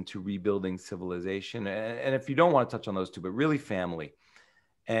fits into rebuilding civilization, and if you don't want to touch on those two, but really family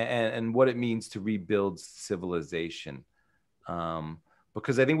and what it means to rebuild civilization.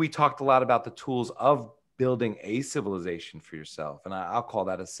 Because I think we talked a lot about the tools of building a civilization for yourself, and I'll call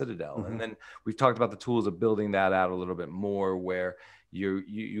that a citadel. Mm-hmm. And then we've talked about the tools of building that out a little bit more, where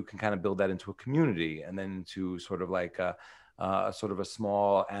you can kind of build that into a community, and then into sort of like a sort of a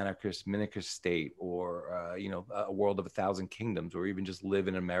small anarchist miniature state, or a world of 1,000 kingdoms, or even just live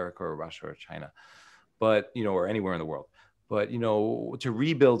in America or Russia or China, but or anywhere in the world. But to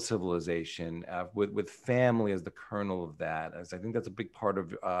rebuild civilization with family as the kernel of that, as I think that's a big part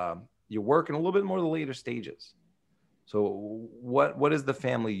of your work, and a little bit more the later stages. So what does the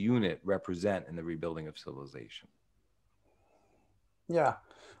family unit represent in the rebuilding of civilization? Yeah,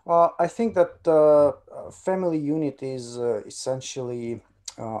 I think that family unit is essentially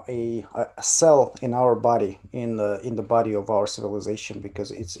a cell in our body, in the body of our civilization,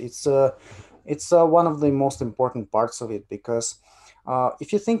 because it's one of the most important parts of it. Because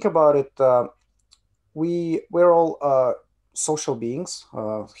if you think about it, we're all social beings.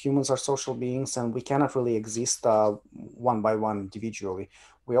 Humans are social beings, and we cannot really exist one by one individually.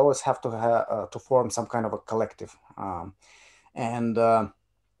 We always have to form some kind of a collective. And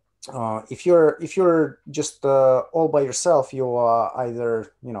if you're just all by yourself, you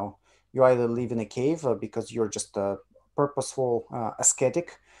either live in a cave because you're just a purposeful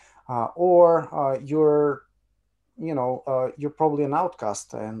ascetic, or you're probably an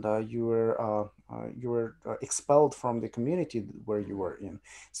outcast, and you were expelled from the community where you were in.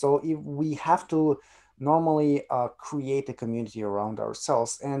 So if we have to normally create a community around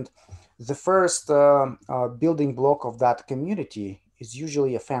ourselves, and the first building block of that community is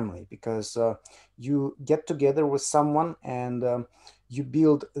usually a family, because you get together with someone, and you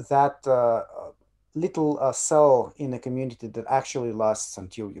build that little cell in a community that actually lasts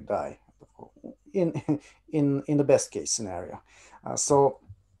until you die, in in the best case scenario. So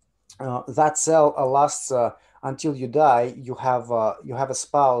that cell lasts until you die. You have a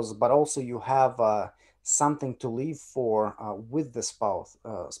spouse, but also you have something to live for with the spouse,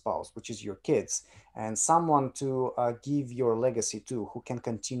 which is your kids, and someone to give your legacy to, who can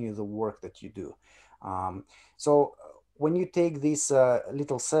continue the work that you do. So when you take these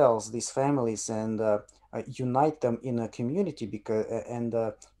little cells, these families, and unite them in a community, because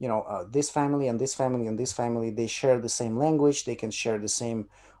this family and this family and this family, they share the same language, they can share the same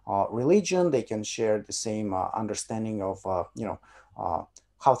religion, they can share the same understanding of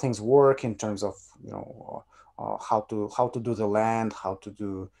how things work in terms of how to do the land, how to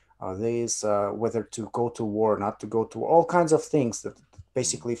do this, whether to go to war, not to go to war, all kinds of things that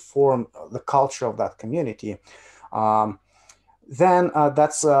basically form the culture of that community. Then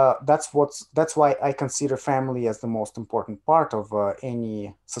that's why I consider family as the most important part of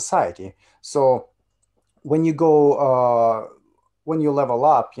any society. So when you go when you level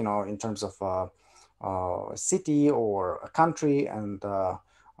up, in terms of a city or a country, and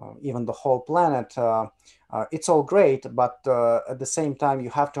even the whole planet, it's all great, but at the same time you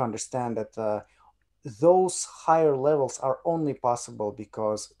have to understand that those higher levels are only possible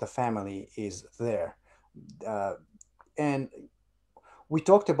because the family is there. And we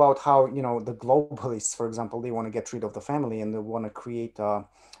talked about how the globalists, for example, they want to get rid of the family, and they want to create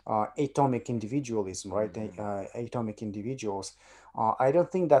atomic individualism, right? Atomic individuals. I don't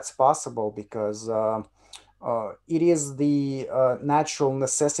think that's possible, because it is the natural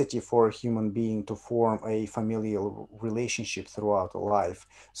necessity for a human being to form a familial relationship throughout life.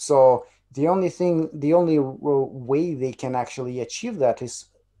 So the only way they can actually achieve that is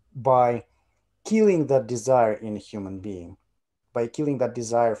by killing that desire in a human being, by killing that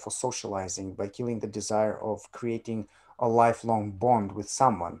desire for socializing, by killing the desire of creating a lifelong bond with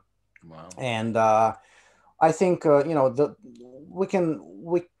someone. Wow. And I think we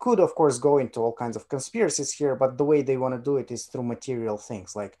could of course go into all kinds of conspiracies here, but the way they want to do it is through material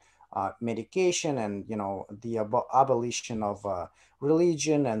things like medication, and the abolition of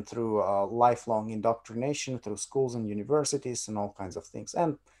religion, and through lifelong indoctrination through schools and universities and all kinds of things,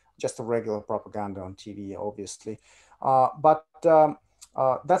 and just a regular propaganda on TV, obviously. But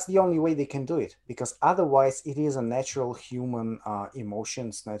that's the only way they can do it, because otherwise it is a natural human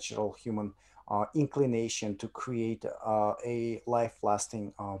emotions, natural human inclination to create a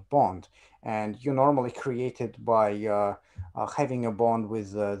life-lasting bond. And you normally create it by having a bond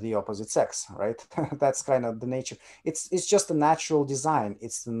with the opposite sex, right? That's kind of the nature. It's just a natural design.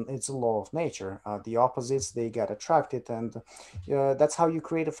 It's a law of nature. The opposites, they get attracted, and that's how you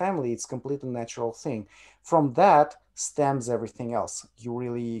create a family. It's a completely natural thing. From that stems everything else. You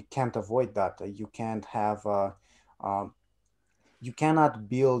really can't avoid that. You can't have um, you cannot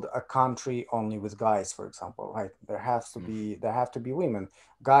build a country only with guys, for example, right? There have to be women.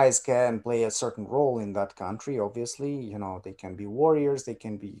 Guys can play a certain role in that country, obviously. They can be warriors, they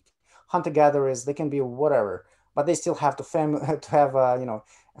can be hunter gatherers, they can be whatever, but they still have to to have a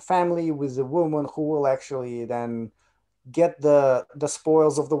family with a woman who will actually then get the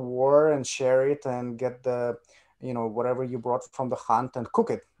spoils of the war and share it, and get the whatever you brought from the hunt and cook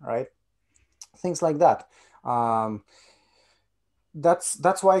it, right? Things like that. um,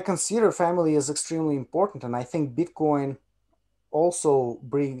 that's why I consider family is extremely important, and I think Bitcoin also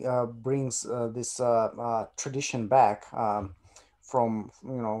brings this tradition back, from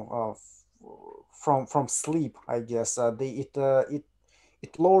from sleep, I guess.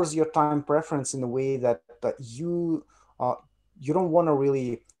 It lowers your time preference in a way that you don't want to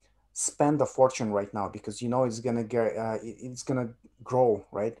really spend a fortune right now, because it's gonna get it's gonna grow,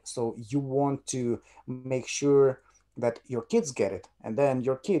 right? So you want to make sure that your kids get it, and then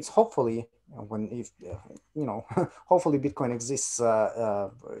your kids, hopefully, when if hopefully Bitcoin exists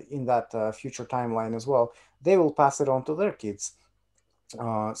in that future timeline as well, they will pass it on to their kids.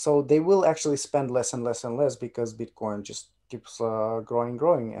 So they will actually spend less and less and less, because Bitcoin just keeps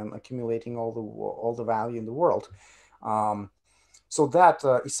growing and accumulating all the value in the world. Um, so that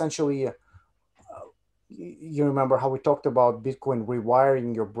essentially, you remember how we talked about Bitcoin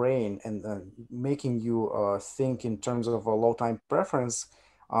rewiring your brain and making you think in terms of a low time preference.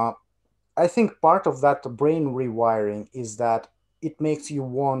 Uh, I think part of that brain rewiring is that it makes you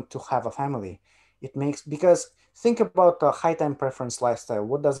want to have a family. Because think about the high time preference lifestyle.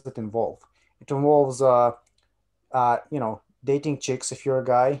 What does it involve? It involves, dating chicks if you're a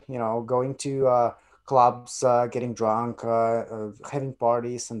guy, going to clubs, getting drunk, having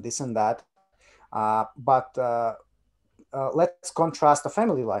parties, and this and that. But let's contrast a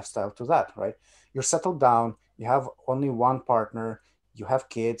family lifestyle to that, right? You're settled down, you have only one partner, you have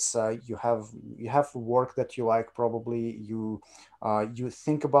kids, you have work that you like, probably. You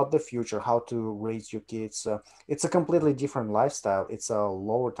think about the future, how to raise your kids. It's a completely different lifestyle. It's a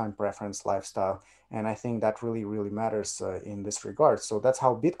lower time preference lifestyle, and I think that really really matters in this regard. So that's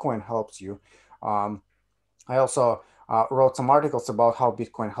how Bitcoin helps you. Um, I also wrote some articles about how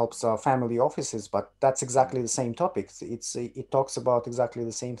Bitcoin helps family offices, but that's exactly the same topic. It talks about exactly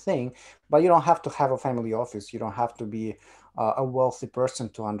the same thing, but you don't have to have a family office. You don't have to be a wealthy person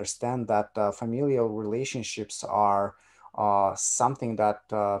to understand that familial relationships are something that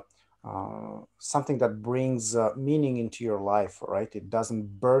brings meaning into your life, right? It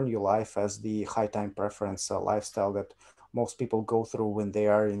doesn't burn your life as the high time preference lifestyle that most people go through when they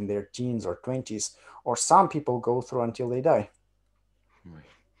are in their teens or 20s, or some people go through until they die. Right.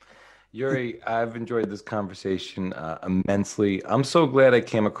 Yuri, I've enjoyed this conversation immensely. I'm so glad I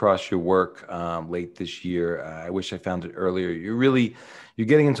came across your work late this year. I wish I found it earlier. You're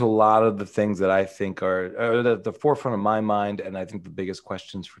getting into a lot of the things that I think are at the forefront of my mind, and I think the biggest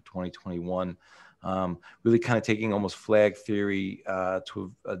questions for 2021. Really kind of taking almost flag theory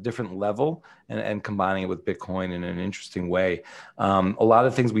to a different level and combining it with Bitcoin in an interesting way. A lot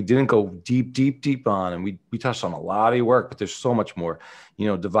of things we didn't go deep on, and we touched on a lot of your work, but there's so much more.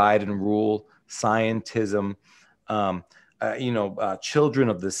 Divide and rule, scientism, children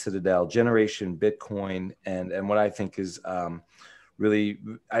of the Citadel, generation Bitcoin, and what I think is really,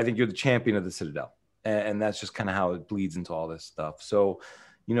 I think you're the champion of the Citadel, and that's just kind of how it bleeds into all this stuff. So,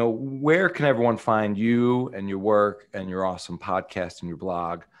 where can everyone find you and your work and your awesome podcast and your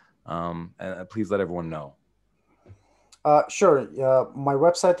blog? And please let everyone know. Sure. My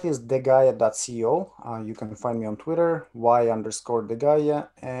website is degaia.co. You can find me on Twitter, y_degaia.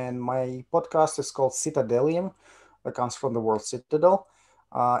 And my podcast is called Citadelium, that comes from the word Citadel.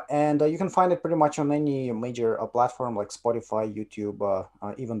 And you can find it pretty much on any major platform like Spotify, YouTube,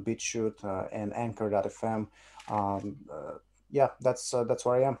 even BitChute, and Anchor.fm. Yeah, that's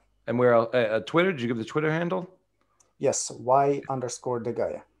where I am. And where else? Twitter? Did you give the Twitter handle? Yes,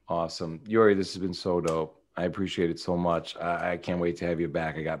 y_degaia. Awesome. Yuri, this has been so dope. I appreciate it so much. I can't wait to have you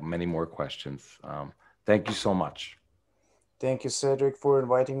back. I got many more questions. Thank you so much. Thank you, Cedric, for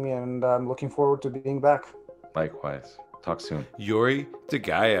inviting me, and I'm looking forward to being back. Likewise. Talk soon. Yuri de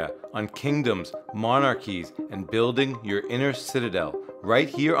Gaia on kingdoms, monarchies, and building your inner citadel right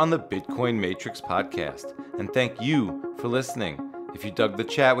here on the Bitcoin Matrix podcast. And thank you for listening. If you dug the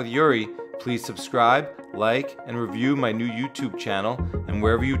chat with Yuri, please subscribe, like, and review my new YouTube channel and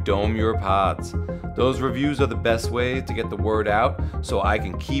wherever you dome your pods. Those reviews are the best way to get the word out so I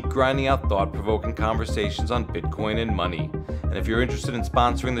can keep grinding out thought-provoking conversations on Bitcoin and money. And if you're interested in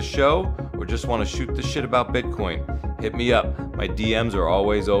sponsoring the show or just want to shoot the shit about Bitcoin, hit me up. My DMs are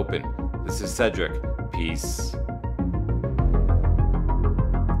always open. This is Cedric. Peace.